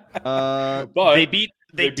 But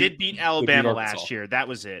they did beat Alabama last year. That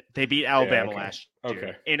was it. They beat Alabama last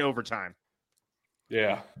year in overtime.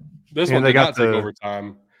 Yeah, this one did not take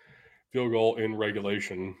overtime. Field goal in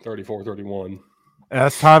regulation, 34-31.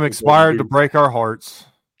 As time expired to break our hearts.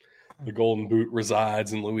 The Golden Boot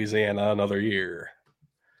resides in Louisiana another year.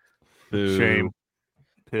 Boo. Shame.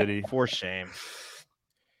 Pity. For shame.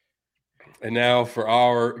 And now for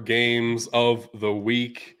our games of the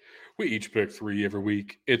week. We each pick 3 every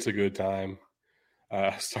week. It's a good time.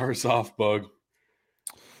 Starts off, Bug.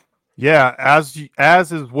 Yeah,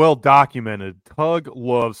 as is well documented, Tug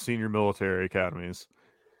loves senior military academies.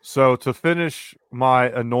 So to finish my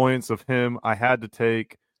annoyance of him, I had to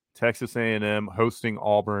take Texas A&M hosting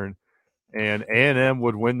Auburn, and A&M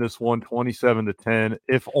would win this one 27-10.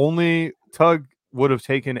 If only Tug would have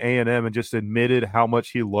taken A&M and just admitted how much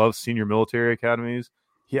he loves senior military academies,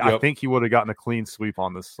 I think he would have gotten a clean sweep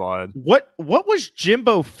on this slide. What was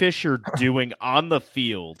Jimbo Fisher doing on the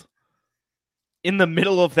field in the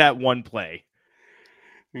middle of that one play?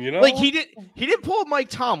 Like he didn't pull Mike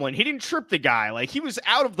Tomlin. He didn't trip the guy. Like he was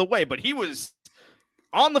out of the way, but he was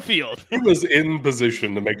on the field. He was in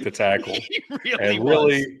position to make the tackle. He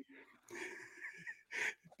really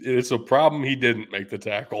it's a problem he didn't make the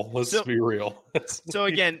tackle. Let's be real. So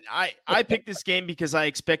again, I picked this game because I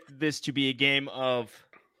expected this to be a game of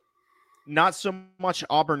not so much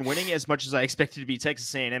Auburn winning as much as I expected to be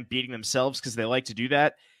Texas A&M beating themselves because they like to do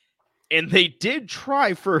that. And they did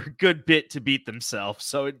try for a good bit to beat themselves,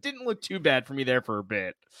 so it didn't look too bad for me there for a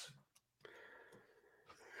bit.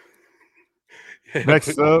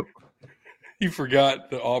 Next up, you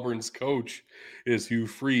forgot that Auburn's coach is Hugh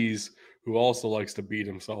Freeze, who also likes to beat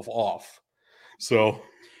himself off. So,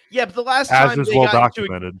 yeah, but the last time as is well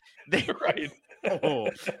documented, right?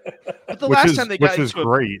 But the last time they got into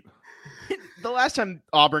great. The last time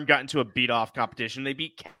Auburn got into a beat-off competition, they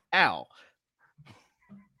beat Cal.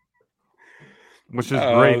 Which is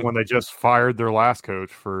great when they just fired their last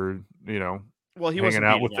coach for, he hanging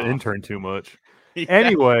out with the intern too much. Yeah.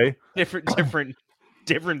 Anyway. Different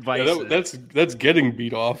vices. Yeah, that's getting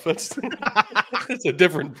beat off. That's a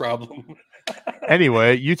different problem.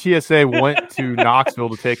 Anyway, UTSA went to Knoxville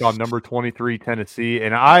to take on number 23 Tennessee,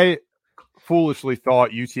 and I foolishly thought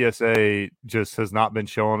UTSA just has not been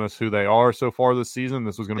showing us who they are so far this season.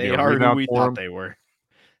 This was going to be a rebound who we for thought them. They were.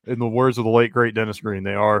 In the words of the late, great Dennis Green,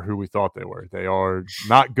 they are who we thought they were. They are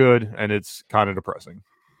not good, and it's kind of depressing.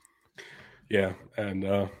 Yeah, and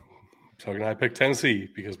Tug and I picked Tennessee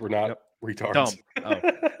because we're not retards. Dumb.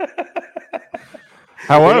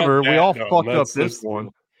 However, we all fucked up this one.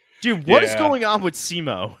 Dude, what is going on with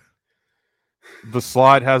SEMO? The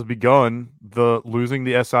slide has begun. Losing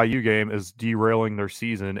the SIU game is derailing their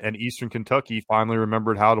season, and Eastern Kentucky finally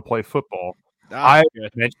remembered how to play football. I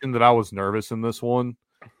mentioned that I was nervous in this one.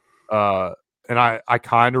 And I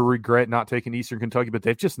kind of regret not taking Eastern Kentucky, but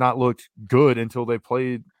they've just not looked good until they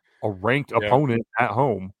played a ranked opponent at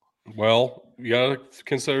home. Well, you got to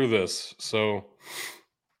consider this. So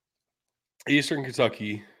Eastern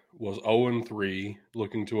Kentucky was 0-3,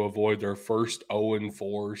 looking to avoid their first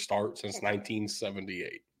 0-4 start since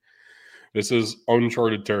 1978. This is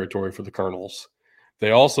uncharted territory for the Colonels.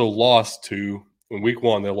 They also lost in week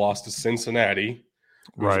 1, they lost to Cincinnati,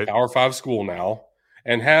 who's a Power 5 school now,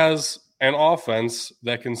 and has an offense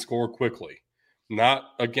that can score quickly. Not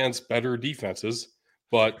against better defenses,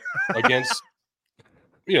 but against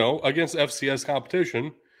FCS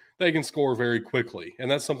competition, they can score very quickly. And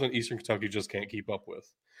that's something Eastern Kentucky just can't keep up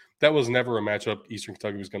with. That was never a matchup Eastern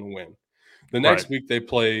Kentucky was going to win. The next week they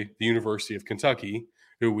play the University of Kentucky,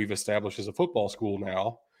 who we've established as a football school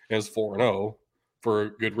now, and is 4-0 for a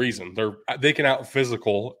good reason. They can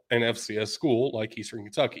out-physical an FCS school like Eastern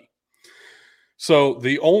Kentucky. So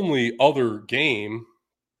the only other game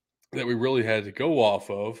that we really had to go off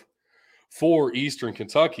of for Eastern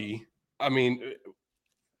Kentucky, I mean,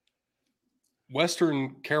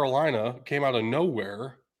 Western Carolina came out of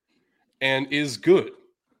nowhere and is good.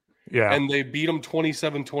 Yeah. And they beat them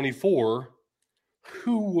 27-24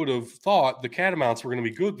 who would have thought the Catamounts were going to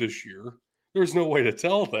be good this year? There's no way to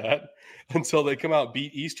tell that until they come out,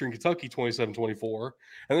 beat Eastern Kentucky 27-24,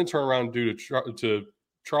 and then turn around and do to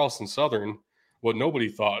Charleston Southern what nobody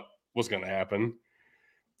thought was going to happen,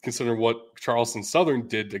 considering what Charleston Southern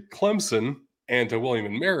did to Clemson and to William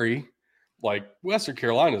and Mary. Like, Western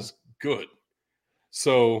Carolina's good.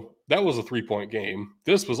 So that was a 3-point game.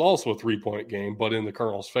 This was also a 3-point game, but in the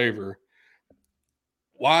Colonel's favor.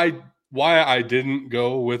 Why I didn't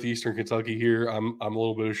go with Eastern Kentucky here, I'm a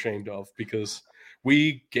little bit ashamed of, because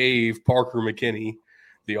we gave Parker McKinney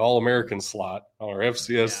the All-American slot on our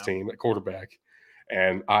FCS team at quarterback,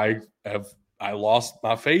 and I lost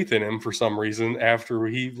my faith in him for some reason after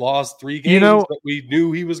he lost 3 games that we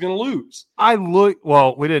knew he was going to lose.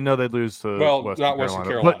 We didn't know they'd lose to Western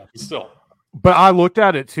Carolina, but still. But I looked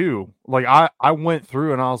at it too. Like, I went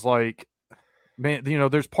through and I was like, man,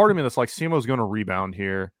 there's part of me that's like, SEMO's going to rebound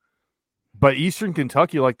here. But Eastern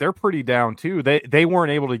Kentucky, like, they're pretty down too. They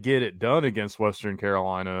weren't able to get it done against Western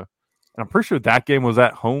Carolina. And I'm pretty sure that game was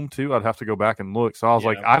at home too. I'd have to go back and look. So I was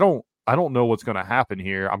like, I don't know what's going to happen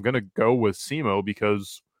here. I'm going to go with SEMO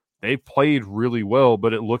because they played really well,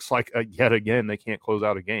 but it looks like yet again they can't close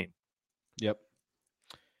out a game. Yep.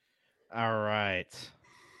 All right.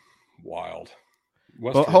 Wild.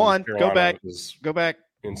 Well, hold on. Carolina Go back.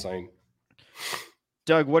 Insane.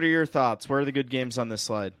 Doug, what are your thoughts? Where are the good games on this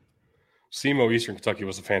slide? SEMO Eastern Kentucky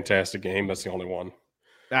was a fantastic game. That's the only one.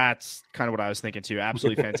 That's kind of what I was thinking too.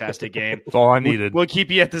 Absolutely fantastic game. That's all I needed. We'll keep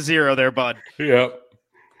you at the 0 there, bud. Yep.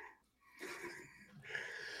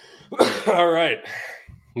 All right.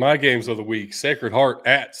 My games of the week. Sacred Heart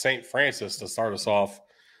at St. Francis to start us off.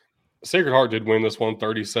 Sacred Heart did win this one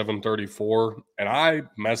 37-34, and I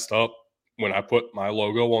messed up when I put my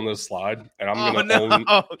logo on this slide, and I'm going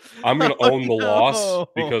to own the loss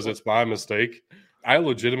because it's my mistake. I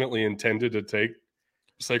legitimately intended to take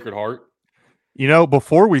Sacred Heart.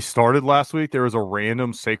 Before we started last week, there was a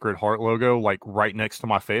random Sacred Heart logo like right next to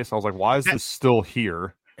my face. I was like, why is this still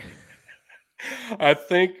here? I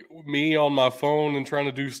think me on my phone and trying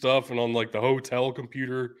to do stuff and on like the hotel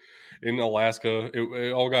computer in Alaska,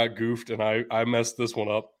 it all got goofed and I messed this one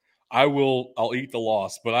up. I'll eat the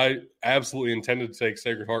loss, but I absolutely intended to take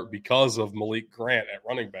Sacred Heart because of Malik Grant at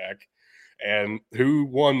running back. And who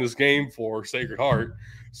won this game for Sacred Heart?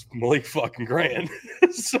 It's Malik fucking Grant.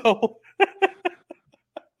 So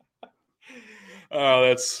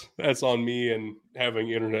that's on me and having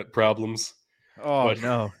internet problems.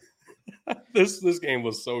 No. This game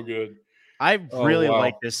was so good. I really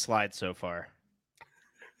like this slide so far.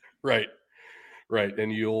 Right.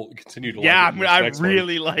 And you'll continue to I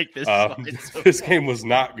really like this slide so this far. Game was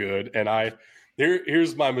not good. And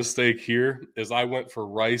here's my mistake here is I went for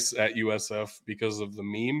Rice at USF because of the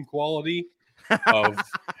meme quality of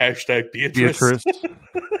hashtag Beatrice.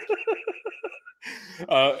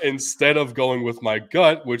 Instead of going with my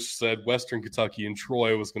gut, which said Western Kentucky and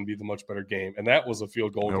Troy was going to be the much better game. And that was a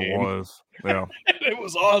field goal game. It was. Yeah. It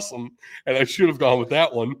was awesome. And I should have gone with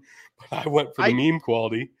that one. But I went for the meme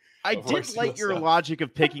quality. I did like your logic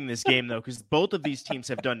of picking this game, though, because both of these teams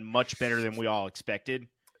have done much better than we all expected.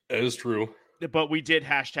 That is true. But we did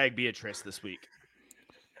hashtag Beatrice this week.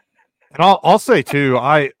 And I'll say, too,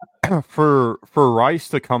 for Rice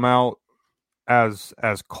to come out as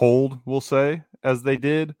cold, we'll say, as they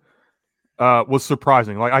did, was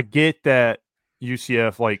surprising. Like, I get that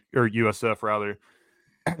UCF, or USF rather,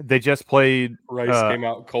 they just played. Rice came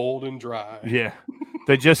out cold and dry. Yeah,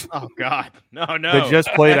 they just. Oh God, no! They just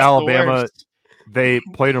played Alabama. They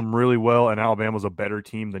played them really well, and Alabama's a better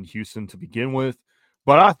team than Houston to begin with.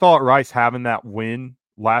 But I thought Rice having that win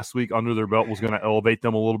last week under their belt was going to elevate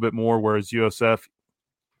them a little bit more, whereas USF,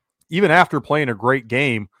 even after playing a great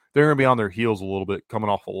game, they're going to be on their heels a little bit coming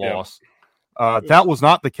off a loss. That was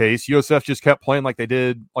not the case. USF just kept playing like they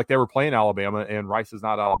did, like they were playing Alabama, and Rice is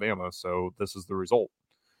not Alabama, so this is the result.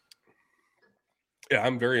 Yeah,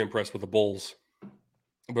 I'm very impressed with the Bulls,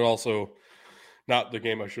 but also not the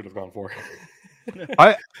game I should have gone for.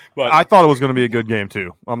 I thought it was going to be a good game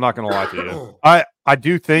too. I'm not going to lie to you. I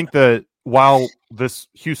do think that while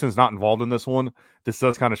Houston's not involved in this one, this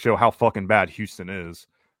does kind of show how fucking bad Houston is.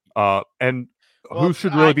 And who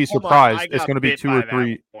should really be surprised? It's going to be 2 or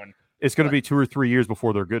 3. It's going to be 2 or 3 years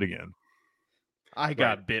before they're good again. I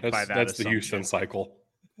got bit by that. That's the Houston cycle.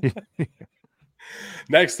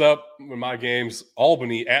 Next up, in my games,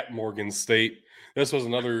 Albany at Morgan State. This was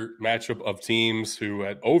another matchup of teams who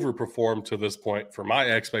had overperformed to this point for my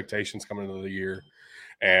expectations coming into the year.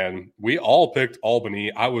 And we all picked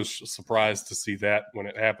Albany. I was surprised to see that when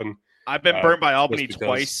it happened. I've been burned by Albany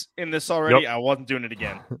twice in this already. Yep. I wasn't doing it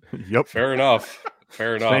again. Yep. Fair enough.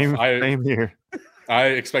 Same here. I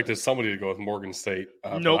expected somebody to go with Morgan State,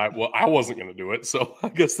 Nope. but I wasn't going to do it. So I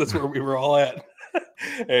guess that's where we were all at.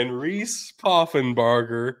 And Reese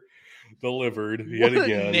Poffenbarger delivered yet What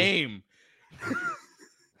again. a name.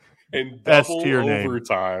 In double S-tier name.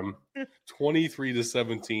 overtime,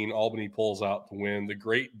 23-17, Albany pulls out the win. The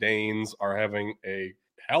Great Danes are having a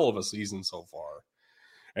hell of a season so far.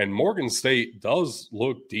 And Morgan State does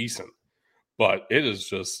look decent, but it is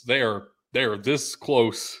just they are this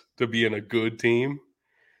close to being a good team,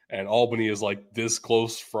 and Albany is like this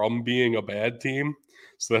close from being a bad team.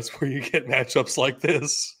 So that's where you get matchups like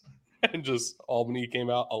this. And just Albany came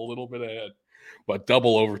out a little bit ahead. But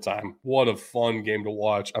double overtime, what a fun game to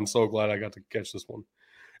watch. I'm so glad I got to catch this one.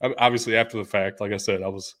 Obviously, after the fact, like I said, I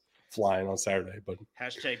was flying on Saturday. But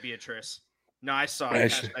Hashtag Beatrice. No, I saw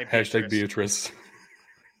it. Hashtag Beatrice.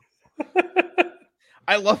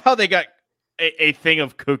 I love how they got a thing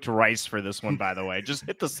of cooked rice for this one, by the way. Just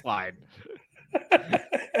hit the slide.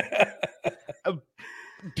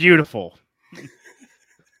 Beautiful.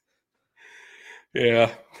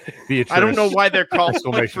 Yeah. Beatrice. I don't know why they're calling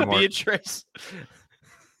Exclamation for mark. Beatrice.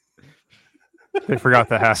 They forgot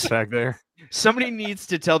the hashtag there. Somebody needs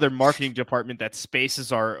to tell their marketing department that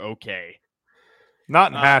spaces are okay.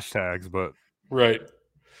 Not in hashtags, but Right.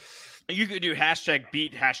 You could do hashtag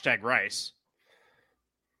beat hashtag rice.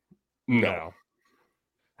 No.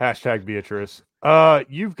 Hashtag Beatrice.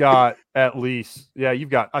 You've got at least, I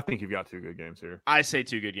think you've got two good games here. I say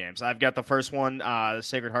two good games. I've got the first one, the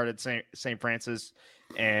Sacred Heart at St. Francis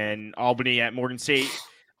and Albany at Morgan State.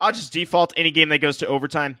 I'll just default any game that goes to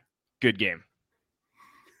overtime. Good game.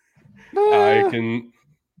 I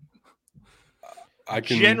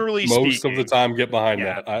can Generally most speaking, of the time get behind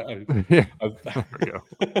yeah. that. Yeah. There we go.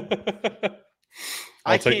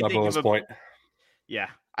 I'll take my bonus point. Yeah.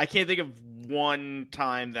 I can't think of one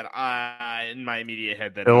time that in my immediate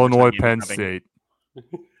head that Illinois overtime game Penn was coming.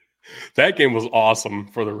 State. That game was awesome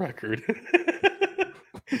for the record.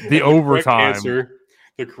 The overtime.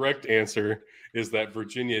 The correct answer is that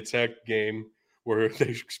Virginia Tech game where they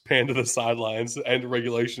expand to the sidelines, end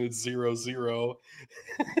regulation at 0-0.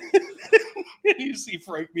 And you see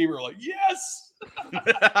Frank Beamer like, yes!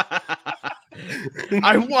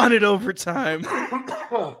 I wanted overtime.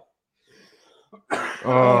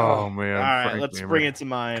 Oh, man. All right, Frank let's Beamer. bring it to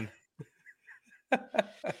mine. All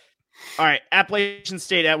right, Appalachian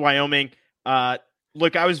State at Wyoming.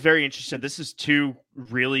 Look, I was very interested. This is two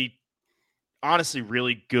honestly,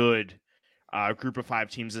 really good group of five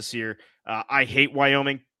teams this year. I hate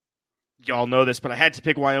Wyoming. Y'all know this, but I had to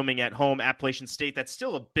pick Wyoming at home. Appalachian State, that's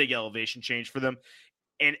still a big elevation change for them.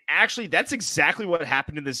 And actually, that's exactly what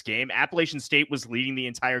happened in this game. Appalachian State was leading the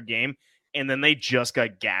entire game, and then they just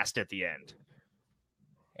got gassed at the end.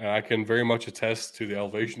 I can very much attest to the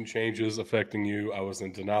elevation changes affecting you. I was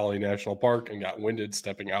in Denali National Park and got winded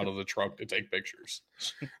stepping out of the truck to take pictures.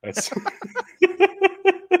 That's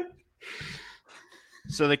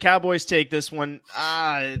So the Cowboys take this one.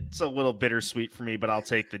 It's a little bittersweet for me, but I'll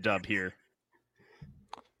take the dub here.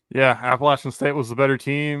 Yeah, Appalachian State was the better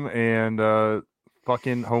team, and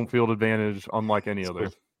fucking home field advantage, unlike any other.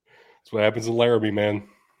 That's what happens in Laramie, man.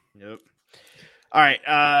 Yep. All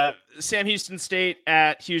right, Sam Houston State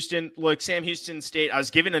at Houston. Look, Sam Houston State, I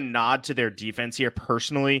was giving a nod to their defense here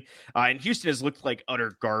personally, and Houston has looked like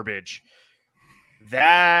utter garbage.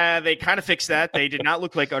 They kind of fixed that. They did not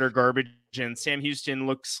look like utter garbage, and Sam Houston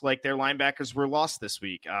looks like their linebackers were lost this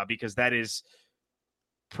week because that is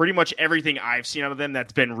pretty much everything I've seen out of them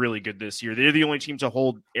that's been really good this year. They're the only team to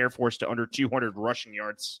hold Air Force to under 200 rushing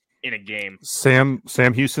yards in a game. Sam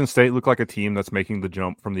Houston State looked like a team that's making the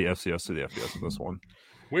jump from the FCS to the FBS in this one.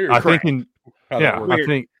 Weird. I think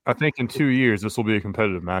in 2 years this will be a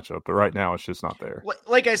competitive matchup, but right now it's just not there.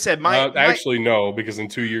 Like I said, actually no, because in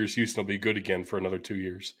 2 years Houston will be good again for another 2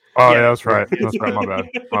 years. Oh yeah, that's right. That's right.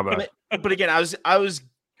 My bad. But again, I was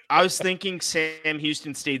thinking Sam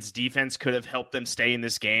Houston State's defense could have helped them stay in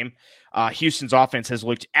this game. Houston's offense has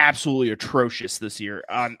looked absolutely atrocious this year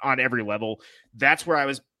on every level. That's where I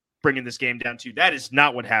was bringing this game down to. That is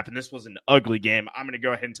not what happened. This was an ugly game. I'm going to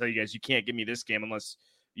go ahead and tell you guys you can't give me this game unless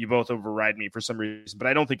you both override me for some reason, but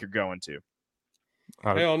I don't think you're going to.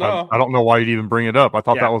 Hell no. I don't know why you'd even bring it up. I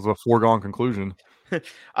thought that was a foregone conclusion.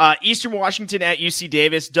 Eastern Washington at UC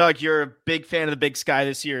Davis. Doug, you're a big fan of the Big Sky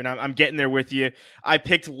this year, and I'm getting there with you. I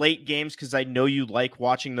picked late games because I know you like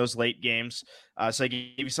watching those late games, so I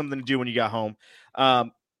gave you something to do when you got home.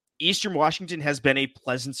 Eastern Washington has been a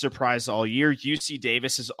pleasant surprise all year. UC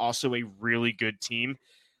Davis is also a really good team.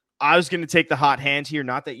 I was going to take the hot hand here,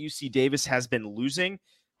 not that UC Davis has been losing,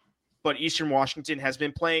 but Eastern Washington has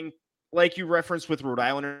been playing like you referenced with Rhode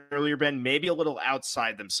Island earlier, Ben, maybe a little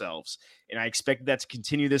outside themselves. And I expected that to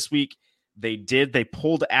continue this week. They did. They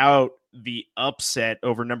pulled out the upset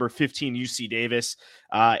over number 15 UC Davis.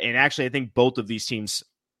 And actually, I think both of these teams,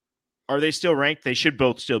 are they still ranked? They should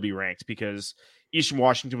both still be ranked because Eastern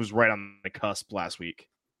Washington was right on the cusp last week.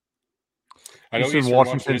 I know Eastern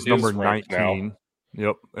Washington's number 19.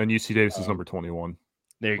 Yep. And UC Davis is number 21.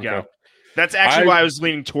 There you go. That's actually why I was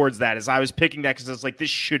leaning towards that, is I was picking that because I was like, this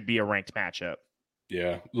should be a ranked matchup.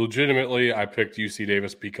 Yeah. Legitimately, I picked UC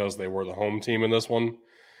Davis because they were the home team in this one.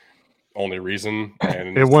 Only reason.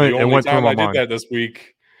 And it went time I did that this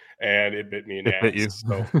week, and it bit me in the ass. Bit you.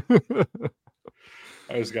 So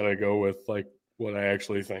I just got to go with like what I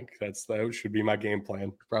actually think. That should be my game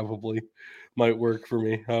plan. Probably might work for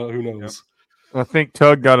me. Who knows? Yep. I think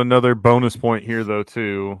Tug got another bonus point here, though,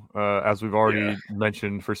 too, as we've already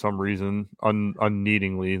mentioned for some reason,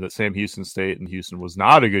 unneedingly, that Sam Houston State and Houston was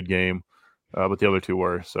not a good game, but the other two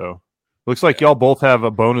were. So looks like y'all both have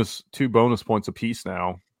two bonus points apiece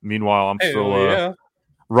now. Meanwhile, I'm still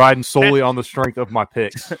riding solely on the strength of my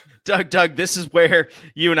picks. Doug, this is where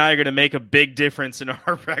you and I are going to make a big difference in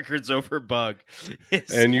our records over Bug.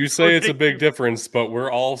 And you say it's a big difference, but we're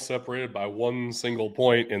all separated by one single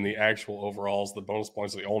point in the actual overalls. The bonus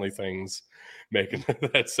points are the only things making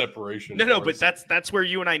that separation. No, but that's where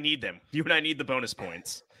you and I need them. You and I need the bonus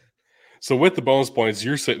points. So with the bonus points,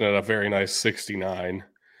 you're sitting at a very nice 69.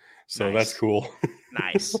 So That's cool.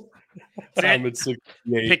 Nice. I'm at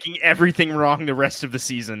 68. Picking everything wrong the rest of the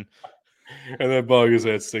season. And then Bug is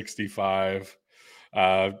at 65.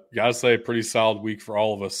 Gotta say, pretty solid week for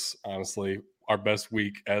all of us, honestly. Our best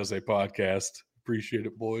week as a podcast. Appreciate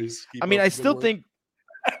it, boys. I still think,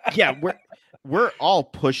 we're all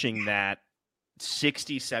pushing that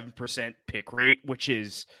 67% pick rate, which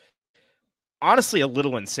is honestly a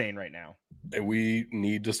little insane right now. And we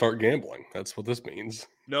need to start gambling. That's what this means.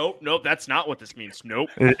 Nope, that's not what this means. Nope.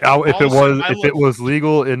 If it was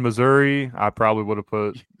legal in Missouri, I probably would have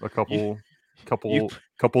put a couple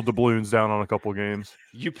doubloons down on a couple games.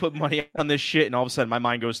 You put money on this shit, and all of a sudden my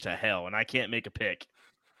mind goes to hell, and I can't make a pick.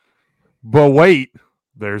 But wait,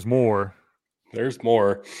 there's more. There's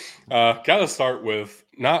more. Gotta start with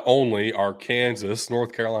not only are Kansas,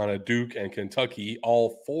 North Carolina, Duke, and Kentucky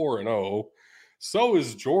all 4-0. So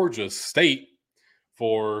is Georgia State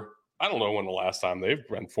for, I don't know when the last time they've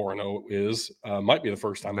been 4-0 is. Might be the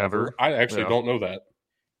first time ever. I actually don't know that.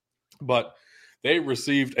 But they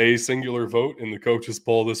received a singular vote in the coaches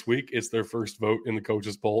poll this week. It's their first vote in the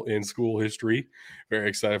coaches poll in school history. Very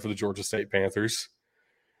excited for the Georgia State Panthers.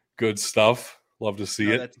 Good stuff. Love to see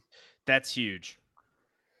it. That's huge.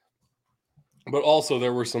 But also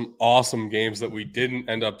there were some awesome games that we didn't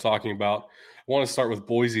end up talking about. I want to start with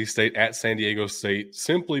Boise State at San Diego State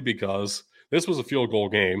simply because this was a field goal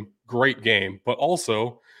game, great game, but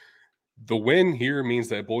also the win here means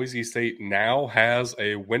that Boise State now has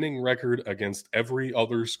a winning record against every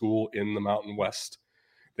other school in the Mountain West.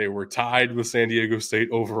 They were tied with San Diego State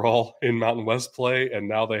overall in Mountain West play, and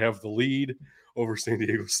now they have the lead over San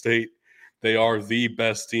Diego State. They are the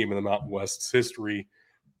best team in the Mountain West's history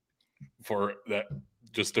for that,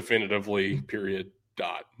 just definitively, period,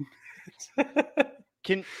 dot.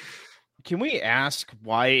 Can we ask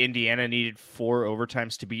why Indiana needed 4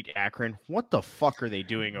 overtimes to beat Akron? What the fuck are they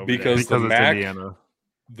doing over there? Because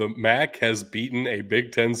the MAC has beaten a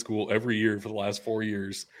Big Ten school every year for the last 4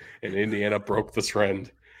 years, and Indiana broke the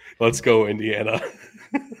trend. Let's go, Indiana.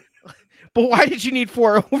 But why did you need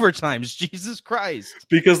 4 overtimes? Jesus Christ.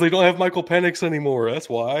 Because they don't have Michael Penix anymore. That's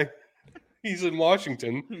why. He's in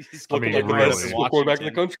Washington. He's looking like the best quarterback in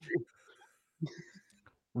the country.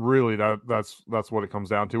 Really, that's what it comes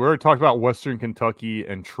down to. We already talked about Western Kentucky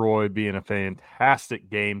and Troy being a fantastic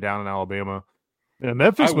game down in Alabama. And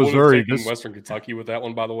Memphis, Missouri. Western Kentucky with that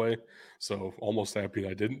one, by the way. So almost happy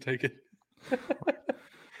I didn't take it.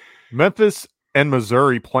 Memphis and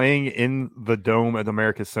Missouri playing in the Dome at the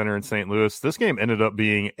America Center in St. Louis. This game ended up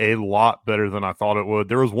being a lot better than I thought it would.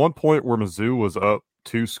 There was one point where Mizzou was up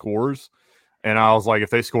 2 scores, and I was like, if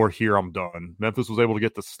they score here, I'm done. Memphis was able to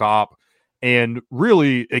get the stop. And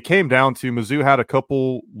really, it came down to Mizzou had a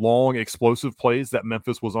couple long explosive plays that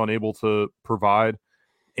Memphis was unable to provide.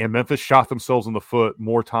 And Memphis shot themselves in the foot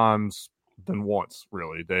more times than once,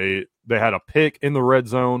 really. They had a pick in the red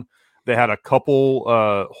zone. They had a couple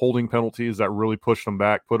holding penalties that really pushed them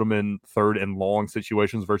back, put them in 3rd and long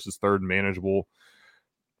situations versus 3rd and manageable.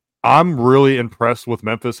 I'm really impressed with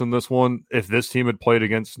Memphis in this one. If this team had played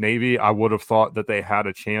against Navy, I would have thought that they had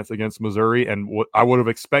a chance against Missouri, and I would have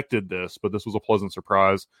expected this, but this was a pleasant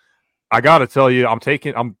surprise. I got to tell you, I'm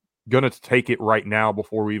going to take it right now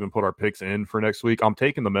before we even put our picks in for next week. I'm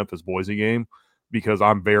taking the Memphis Boise game because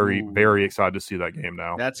I'm very, very excited to see that game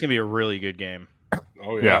now. That's going to be a really good game.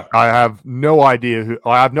 Oh yeah. I have no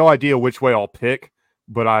idea which way I'll pick,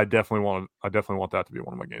 but I definitely want that to be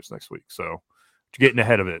one of my games next week. So getting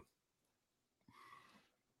ahead of it.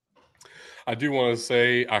 I do want to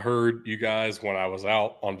say I heard you guys when I was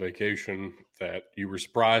out on vacation that you were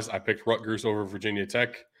surprised I picked Rutgers over Virginia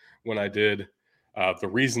Tech when I did. The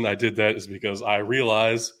reason I did that is because I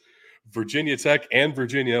realize Virginia Tech and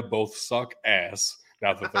Virginia both suck ass.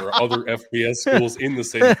 Now that there are other FBS schools in the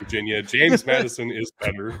state of Virginia, James Madison is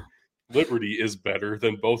better. Liberty is better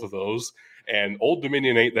than both of those. And Old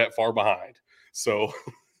Dominion ain't that far behind. So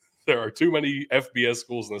there are too many FBS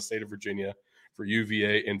schools in the state of Virginia for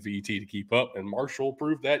UVA and VET to keep up. And Marshall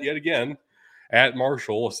proved that yet again at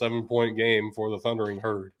Marshall, a 7-point game for the Thundering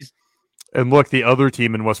Herd. And look, the other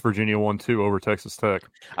team in West Virginia won too over Texas Tech.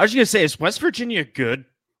 I was going to say, is West Virginia good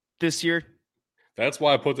this year? That's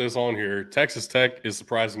why I put this on here. Texas Tech is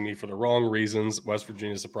surprising me for the wrong reasons. West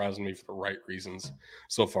Virginia is surprising me for the right reasons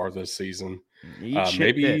so far this season.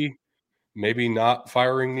 Maybe not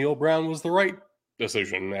firing Neil Brown was the right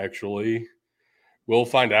decision, actually. We'll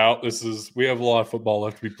find out. We have a lot of football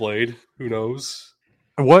left to be played. Who knows?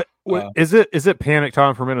 What is it? Is it panic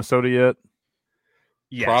time for Minnesota yet?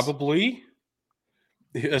 Yes. Probably.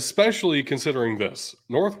 Especially considering this.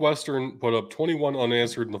 Northwestern put up 21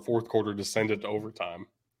 unanswered in the fourth quarter to send it to overtime.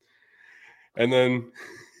 And then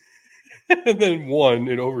won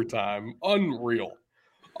in overtime. Unreal.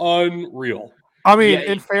 I mean,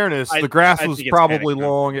 in fairness, the grass was probably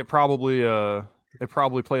long. It probably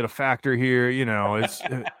played a factor here. You know,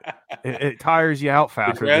 it tires you out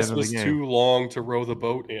faster. The grass was too long to row the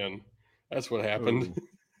boat in. That's what happened.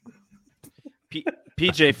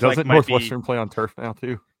 PJ Fleck doesn't Northwestern play on turf now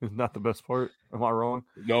too? Isn't that the best part? Am I wrong?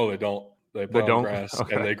 No, they don't. They play on grass,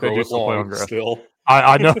 okay. And they grow it long still.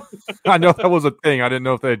 I know. I know that was a thing. I didn't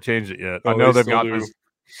know if they had changed it yet. No, I know they've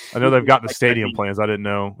got the stadium plans. I didn't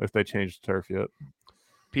know if they changed the turf yet.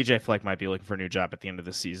 PJ Fleck might be looking for a new job at the end of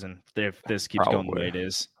the season if this keeps going the way it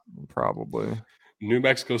is. Probably. New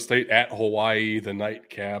Mexico State at Hawaii. The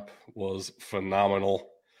nightcap was phenomenal.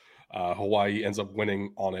 Hawaii ends up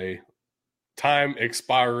winning on a time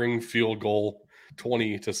expiring field goal,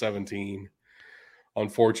 20-17.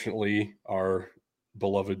 Unfortunately, our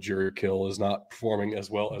beloved Jerry Kill is not performing as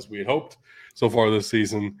well as we had hoped so far this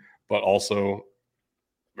season, but also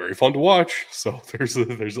very fun to watch. So there's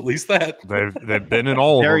at least that. They've been in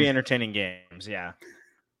all very of them. entertaining games, yeah.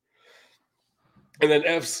 And then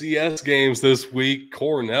FCS games this week: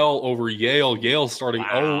 Cornell over Yale. Yale starting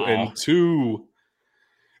 0-2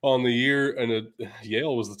 on the year, and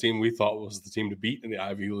Yale was the team we thought was the team to beat in the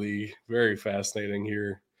Ivy League. Very fascinating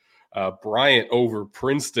here. Bryant over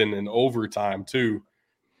Princeton in overtime too.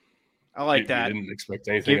 I like that. Didn't expect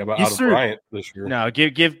anything out of Bryant this year. No,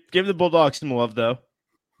 give the Bulldogs some love though.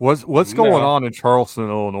 What's going on in Charleston,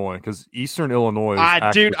 Illinois? Because Eastern Illinois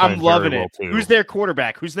is dude, I'm loving it. Well, who's their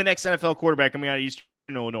quarterback? Who's the next NFL quarterback coming out of Eastern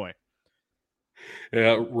Illinois?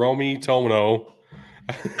 Yeah, Romy Tomono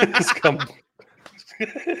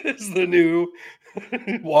is the new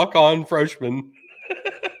walk-on freshman.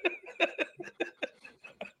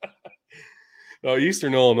 No,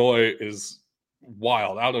 Eastern Illinois is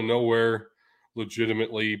wild, out of nowhere,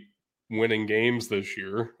 legitimately winning games this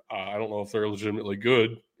year. I don't know if they're legitimately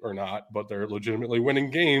good or not, but they're legitimately winning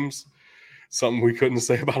games. Something we couldn't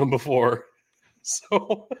say about them before.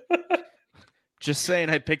 So, just saying,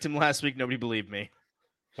 I picked him last week. Nobody believed me.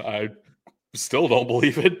 I still don't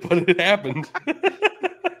believe it, but it happened.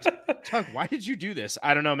 Doug, why did you do this?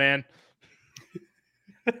 I don't know, man.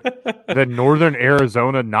 Then Northern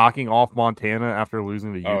Arizona knocking off Montana after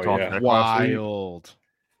losing to Utah. Yeah. Wild.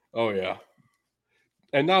 Oh, yeah.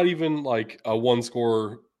 And not even like a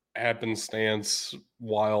one-score happenstance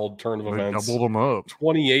wild turn of events. Doubled them up.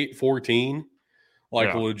 28-14.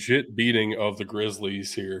 Like a legit beating of the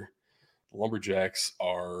Grizzlies here. The Lumberjacks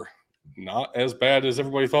are not as bad as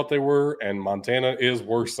everybody thought they were, and Montana is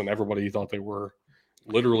worse than everybody thought they were.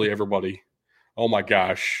 Literally everybody. Oh my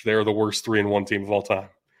gosh, they're the worst 3-1 team of all time.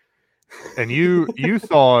 And you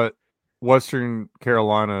thought Western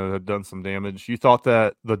Carolina had done some damage. You thought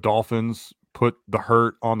that the Dolphins put the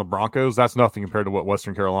hurt on the Broncos. That's nothing compared to what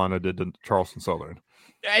Western Carolina did to Charleston Southern.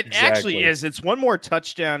 It actually is. It's one more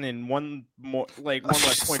touchdown and one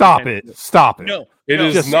less point. Stop it. No, it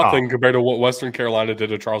is nothing compared to what Western Carolina did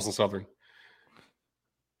to Charleston Southern.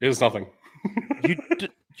 It is nothing.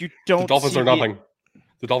 You don't. The Dolphins are nothing.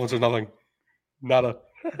 The Dolphins are nothing. Nada.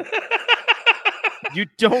 You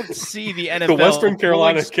don't see the NFL. The Western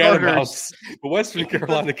Carolina starters Catamounts. The Western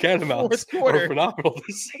Carolina Catamounts are phenomenal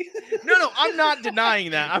this season. No, I'm not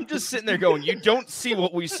denying that. I'm just sitting there going, you don't see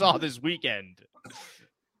what we saw this weekend.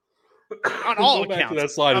 On all Go back accounts. to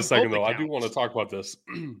that slide a On second, both though. I accounts. do want to talk about this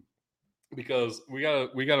because we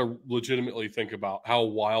gotta legitimately think about how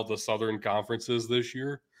wild the Southern Conference is this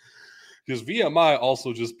year. Because VMI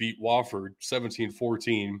also just beat Wofford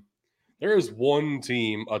 17-14. There is one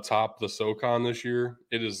team atop the SoCon this year.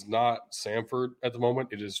 It is not Samford at the moment.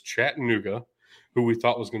 It is Chattanooga, who we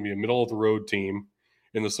thought was going to be a middle-of-the-road team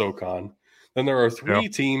in the SoCon. Then there are three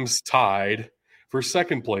teams tied for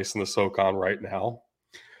second place in the SoCon right now.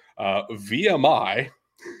 VMI,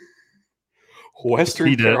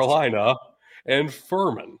 Western Carolina, and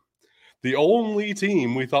Furman. The only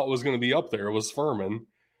team we thought was going to be up there was Furman.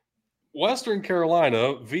 Western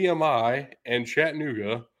Carolina, VMI, and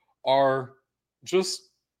Chattanooga are just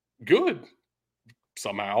good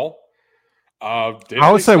somehow. I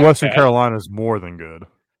would say Western Carolina is more than good.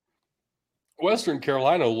 Western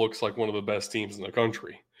Carolina looks like one of the best teams in the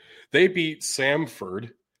country. They beat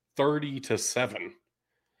Samford 30-7.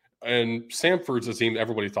 And Samford's a team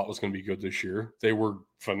everybody thought was going to be good this year. They were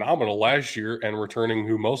phenomenal last year and returning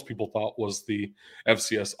who most people thought was the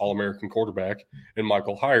FCS All-American quarterback in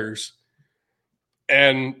Michael Hires.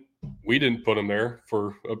 And we didn't put him there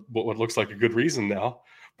for what looks like a good reason now.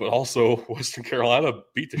 But also Western Carolina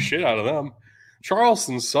beat the shit out of them.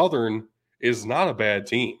 Charleston Southern is not a bad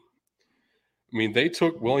team. I mean, they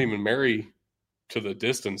took William and Mary to the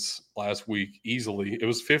distance last week easily. It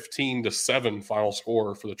was 15-7 final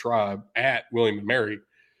score for the Tribe at William and Mary.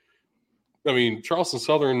 I mean, Charleston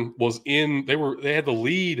Southern was in. They had the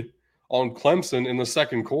lead on Clemson in the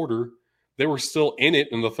second quarter. They were still in it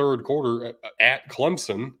in the third quarter at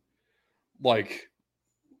Clemson. Like,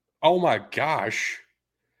 oh my gosh,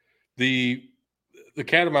 the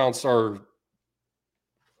Catamounts are.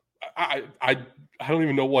 I don't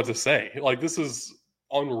even know what to say. Like, this is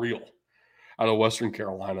unreal out of Western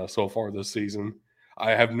Carolina so far this season.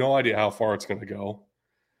 I have no idea how far it's going to go,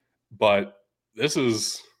 but this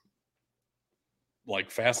is like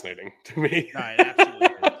fascinating to me. No, it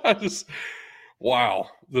absolutely is. Wow,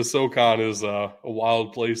 the SoCon is a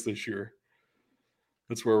wild place this year.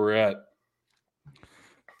 That's where we're at.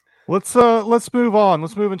 Let's move on.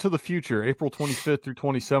 Let's move into the future. April 25th through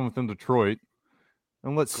 27th in Detroit.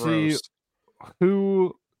 And let's see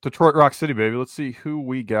who Detroit Rock City, baby. Let's see who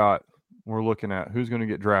we got. We're looking at who's going to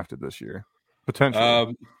get drafted this year.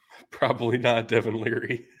 Potentially. Probably not Devin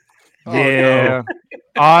Leary. Yeah.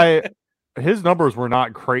 No. His numbers were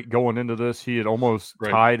not great going into this. He had almost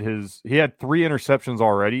tied he had 3 interceptions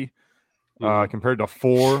already compared to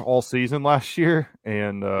 4 all season last year.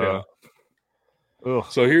 And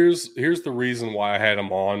so here's the reason why I had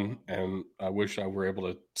him on, and I wish I were able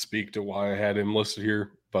to speak to why I had him listed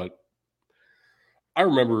here, but I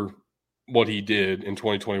remember what he did in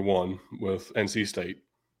 2021 with NC State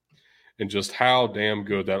and just how damn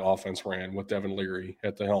good that offense ran with Devin Leary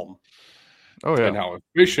at the helm. Oh, yeah. And how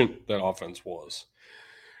efficient that offense was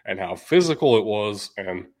and how physical it was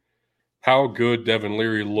and how good Devin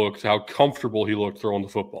Leary looked, how comfortable he looked throwing the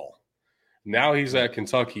football. Now he's at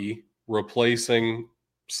Kentucky replacing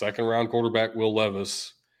second-round quarterback Will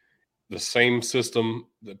Levis, the same system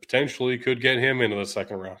that potentially could get him into the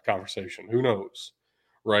second-round conversation. Who knows,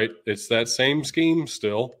 right? It's that same scheme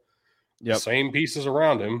still, the same pieces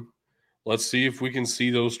around him. Let's see if we can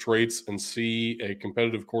see those traits and see a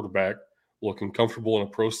competitive quarterback looking comfortable in a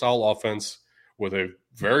pro-style offense with a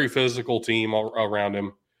very physical team around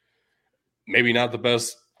him. Maybe not the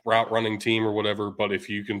best route-running team or whatever, but if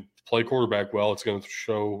you can play quarterback well, it's going to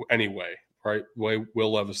show anyway, right? The way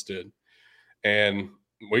Will Levis did. And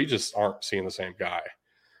we just aren't seeing the same guy.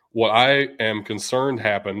 What I am concerned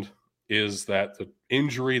happened is that the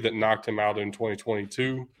injury that knocked him out in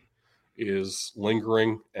 2022 is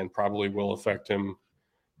lingering and probably will affect him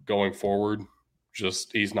going forward.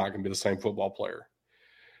 Just he's not going to be the same football player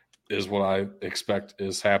is what I expect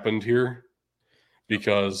has happened here,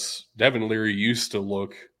 because Devin Leary used to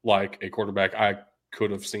look like a quarterback I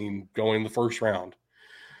could have seen going the first round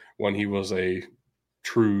when he was a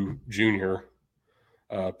true junior,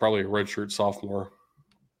 probably a redshirt sophomore.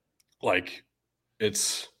 Like,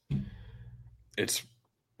 it's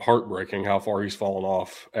heartbreaking how far he's fallen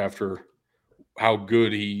off after how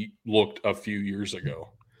good he looked a few years ago.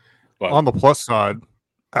 But on the plus side,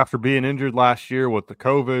 after being injured last year with the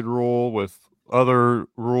COVID rule, with other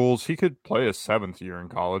rules, he could play a 7th year in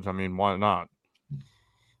college. I mean, why not?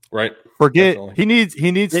 Right. He needs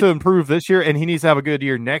to improve this year, and he needs to have a good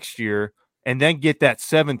year next year, and then get that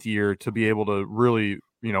 7th year to be able to really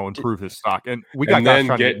improve his stock. And we got And guys then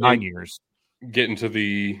trying to get 9 years. Get into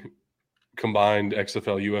the combined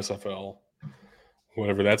XFL, USFL,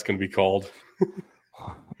 whatever that's going to be called.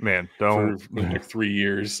 Man, for like 3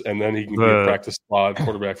 years, and then he can be a practice squad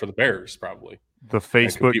quarterback for the Bears, probably. The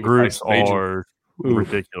Facebook groups are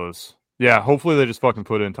ridiculous. Yeah, hopefully they just fucking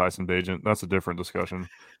put in Tyson Bagent. That's a different discussion.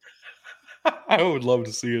 I would love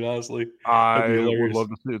to see it, honestly. I would love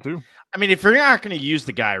to see it too. I mean, if you're not going to use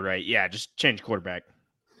the guy right, yeah, just change quarterback.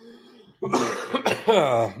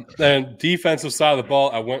 And defensive side of the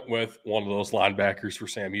ball, I went with one of those linebackers for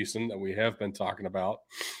Sam Houston that we have been talking about.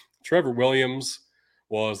 Trevor Williams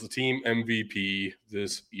was the team MVP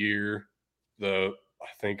this year, I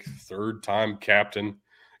think, third-time captain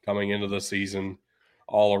coming into the season,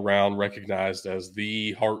 all around recognized as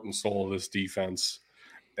the heart and soul of this defense.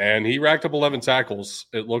 And he racked up 11 tackles.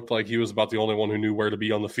 It looked like he was about the only one who knew where to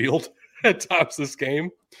be on the field at times this game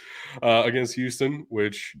against Houston,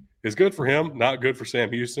 which is good for him, not good for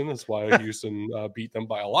Sam Houston. That's why Houston beat them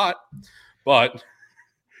by a lot. But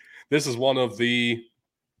this is one of the,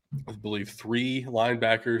 I believe, 3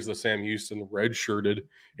 linebackers that Sam Houston redshirted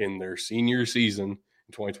in their senior season in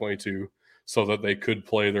 2022 so that they could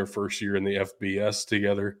play their first year in the FBS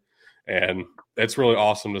together. And it's really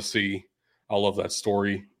awesome to see. I love that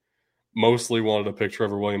story. Mostly wanted to pick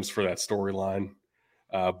Trevor Williams for that storyline.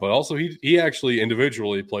 But also he actually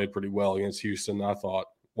individually played pretty well against Houston, I thought,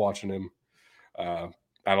 watching him. I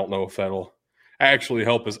don't know if that'll actually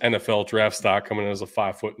help his NFL draft stock coming in as a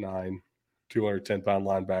 5'9", 210-pound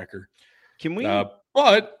linebacker. Can we?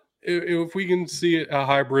 But if we can see a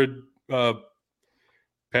hybrid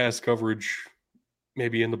pass coverage,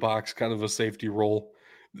 maybe in the box, kind of a safety role,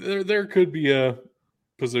 there could be a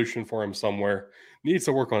position for him somewhere. Needs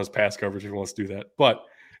to work on his pass coverage if he wants to do that. But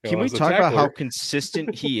can we talk about how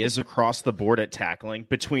consistent he is across the board at tackling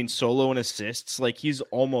between solo and assists? Like, he's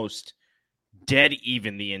almost dead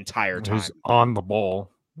even the entire time. He's on the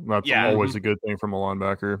ball. That's always a good thing from a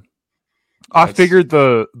linebacker. I figured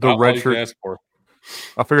the redshirt.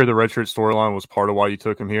 I figured the redshirt storyline was part of why you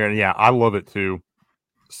took him here, and yeah, I love it too.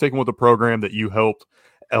 Sticking with the program that you helped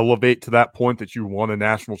elevate to that point that you won a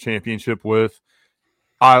national championship with.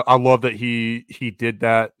 I love that he did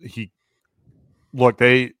that. Were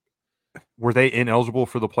they ineligible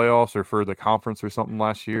for the playoffs or for the conference or something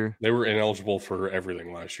last year? They were ineligible for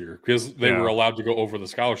everything last year because they were allowed to go over the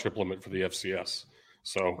scholarship limit for the FCS.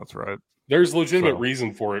 So that's right. There's legitimate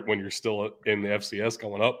reason for it when you're still in the FCS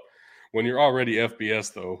going up. When you're already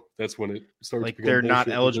FBS, though, that's when it starts. Like, they're not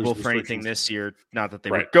eligible for anything this year. Not that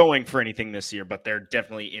they were going for anything this year, but they're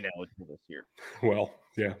definitely ineligible this year. Well,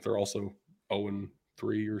 yeah, they're also 0-3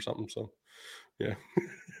 or something. So, yeah.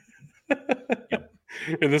 Yep.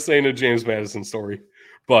 And this ain't a James Madison story,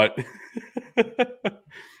 but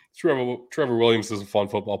Trevor Williams is a fun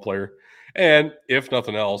football player. And if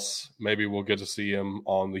nothing else, maybe we'll get to see him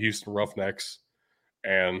on the Houston Roughnecks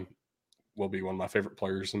and will be one of my favorite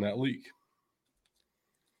players in that league.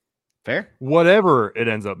 Fair. Whatever it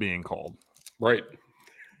ends up being called. Right.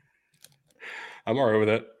 I'm all right with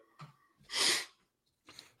it.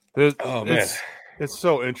 Man. It's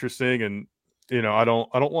so interesting, and I don't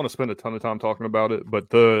want to spend a ton of time talking about it, but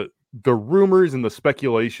the rumors and the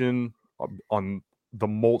speculation on the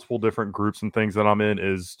multiple different groups and things that I'm in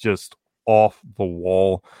is just off the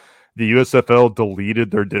wall. The USFL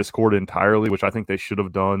deleted their Discord entirely, which I think they should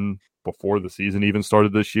have done before the season even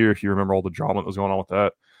started this year. If you remember all the drama that was going on with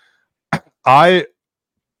that,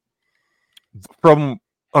 from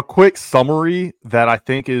a quick summary that I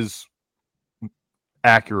think is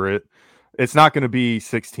accurate, it's not going to be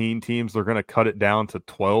 16 teams. They're going to cut it down to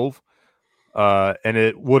 12. And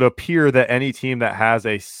it would appear that any team that has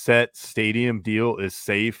a set stadium deal is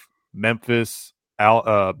safe. Memphis,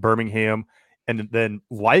 Birmingham, and then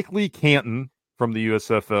likely Canton from the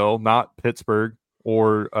USFL, not Pittsburgh,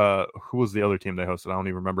 or who was the other team they hosted? I don't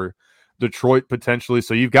even remember. Detroit, potentially.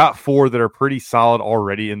 So you've got 4 that are pretty solid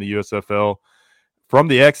already in the USFL. From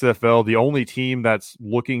the XFL, the only team that's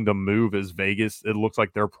looking to move is Vegas. It looks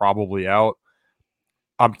like they're probably out.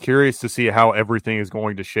 I'm curious to see how everything is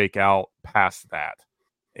going to shake out past that.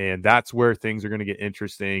 And that's where things are going to get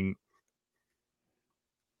interesting.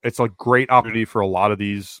 It's a great opportunity for a lot of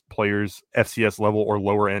these players, FCS level or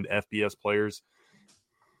lower end FBS players.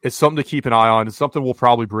 It's something to keep an eye on. It's something we'll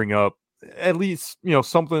probably bring up at least,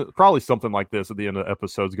 probably something like this at the end of the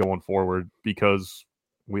episodes going forward, because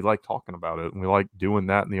we like talking about it and we like doing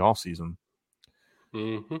that in the off season.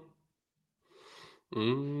 Mm-hmm.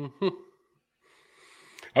 Mm-hmm.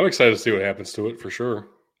 I'm excited to see what happens to it for sure.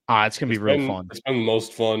 It's going to be real fun. It's been the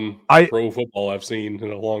most fun pro football I've seen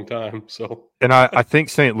in a long time. So, and I think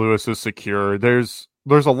St. Louis is secure. There's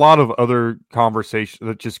there's a lot of other conversations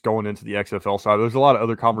that just going into the XFL side. There's a lot of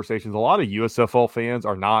other conversations. A lot of USFL fans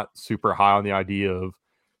are not super high on the idea of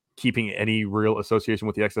keeping any real association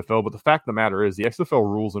with the XFL. But the fact of the matter is the XFL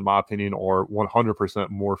rules, in my opinion, are 100%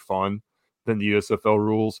 more fun than the USFL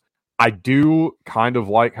rules. I do kind of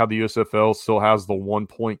like how the USFL still has the 1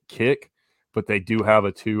 point kick, but they do have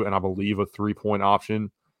a 2 and I believe a 3 point option.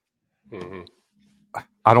 Mm-hmm.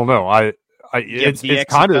 I don't know. It's XFL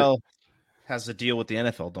kind of has a deal with the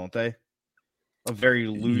NFL, don't they? A very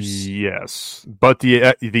loose. Yes, but the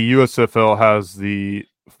USFL has the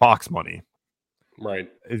Fox money. Right.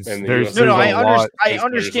 I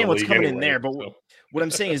understand what's coming in there, but what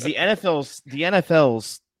I'm saying is the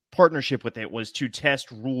NFL's partnership with it was to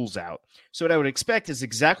test rules out. So what I would expect is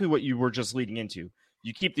exactly what you were just leading into.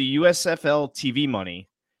 You keep the USFL TV money,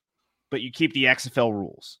 but you keep the XFL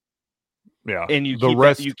rules. Yeah, and you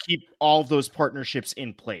keep all of those partnerships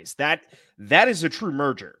in place. That is a true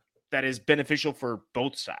merger that is beneficial for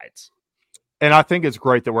both sides. And I think it's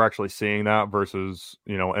great that we're actually seeing that versus,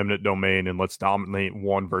 eminent domain and let's dominate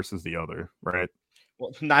one versus the other, right?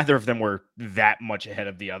 Well, neither of them were that much ahead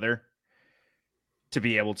of the other to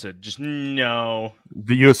be able to just no.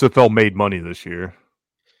 The USFL made money this year.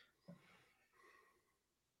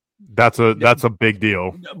 That's a big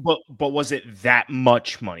deal. But was it that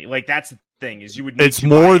much money? Like that's the thing is you would. Need it's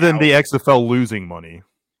more than the XFL losing money.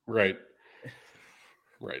 Right.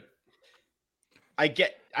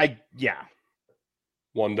 Yeah.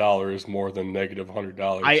 $1 is more than negative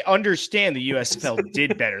 $100. I understand the USFL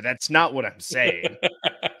did better. That's not what I'm saying.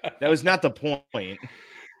 That was not the point.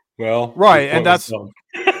 Well, right, and that's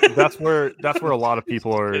where a lot of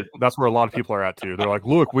people are. That's where a lot of people are at too. They're like,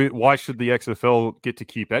 look, why should the XFL get to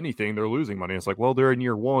keep anything? They're losing money. It's like, well, they're in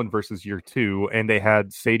year 1 versus year 2, and they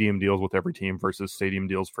had stadium deals with every team versus stadium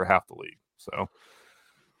deals for half the league. So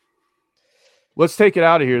let's take it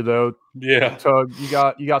out of here, though. Yeah, Tug, you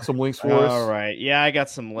got some links for us. All right, yeah, I got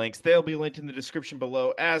some links. They'll be linked in the description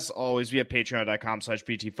below. As always, we have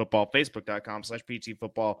patreon.com/PTFootball,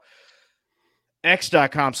 facebook.com/PTFootball,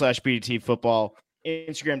 x.com/BDTFootball,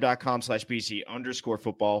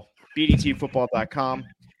 Instagram.com/BDT_football, BDTFootball.com,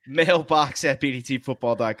 mailbox at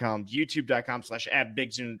BDTFootball.com,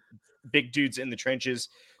 YouTube.com/@Big Dudes in the Trenches,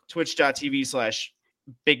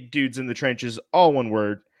 Twitch.tv/Big Dudes in the Trenches, all one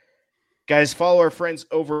word. Guys, follow our friends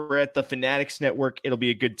over at the Fanatics Network. It'll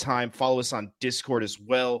be a good time. Follow us on Discord as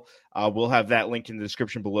well. We'll have that link in the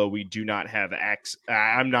description below. We do not have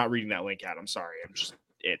I'm not reading that link out. I'm sorry.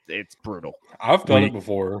 It's brutal. I've done it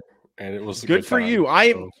before, and it was good for you.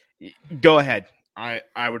 Go ahead.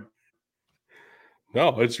 I would.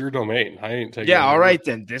 No, it's your domain. I ain't taking. Yeah, all right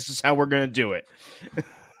then. This is how we're gonna do it.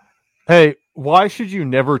 Hey, why should you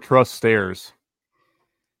never trust stairs?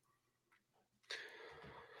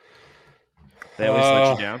 They always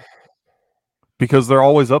let you down. Because they're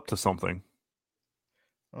always up to something.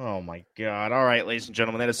 Oh my God! All right, ladies and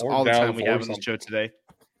gentlemen, that is all the time we have on the show today.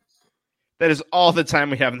 That is all the time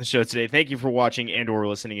we have on the show today. Thank you for watching and/or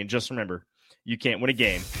listening. And just remember, you can't win a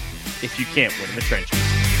game if you can't win in the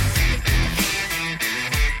trenches.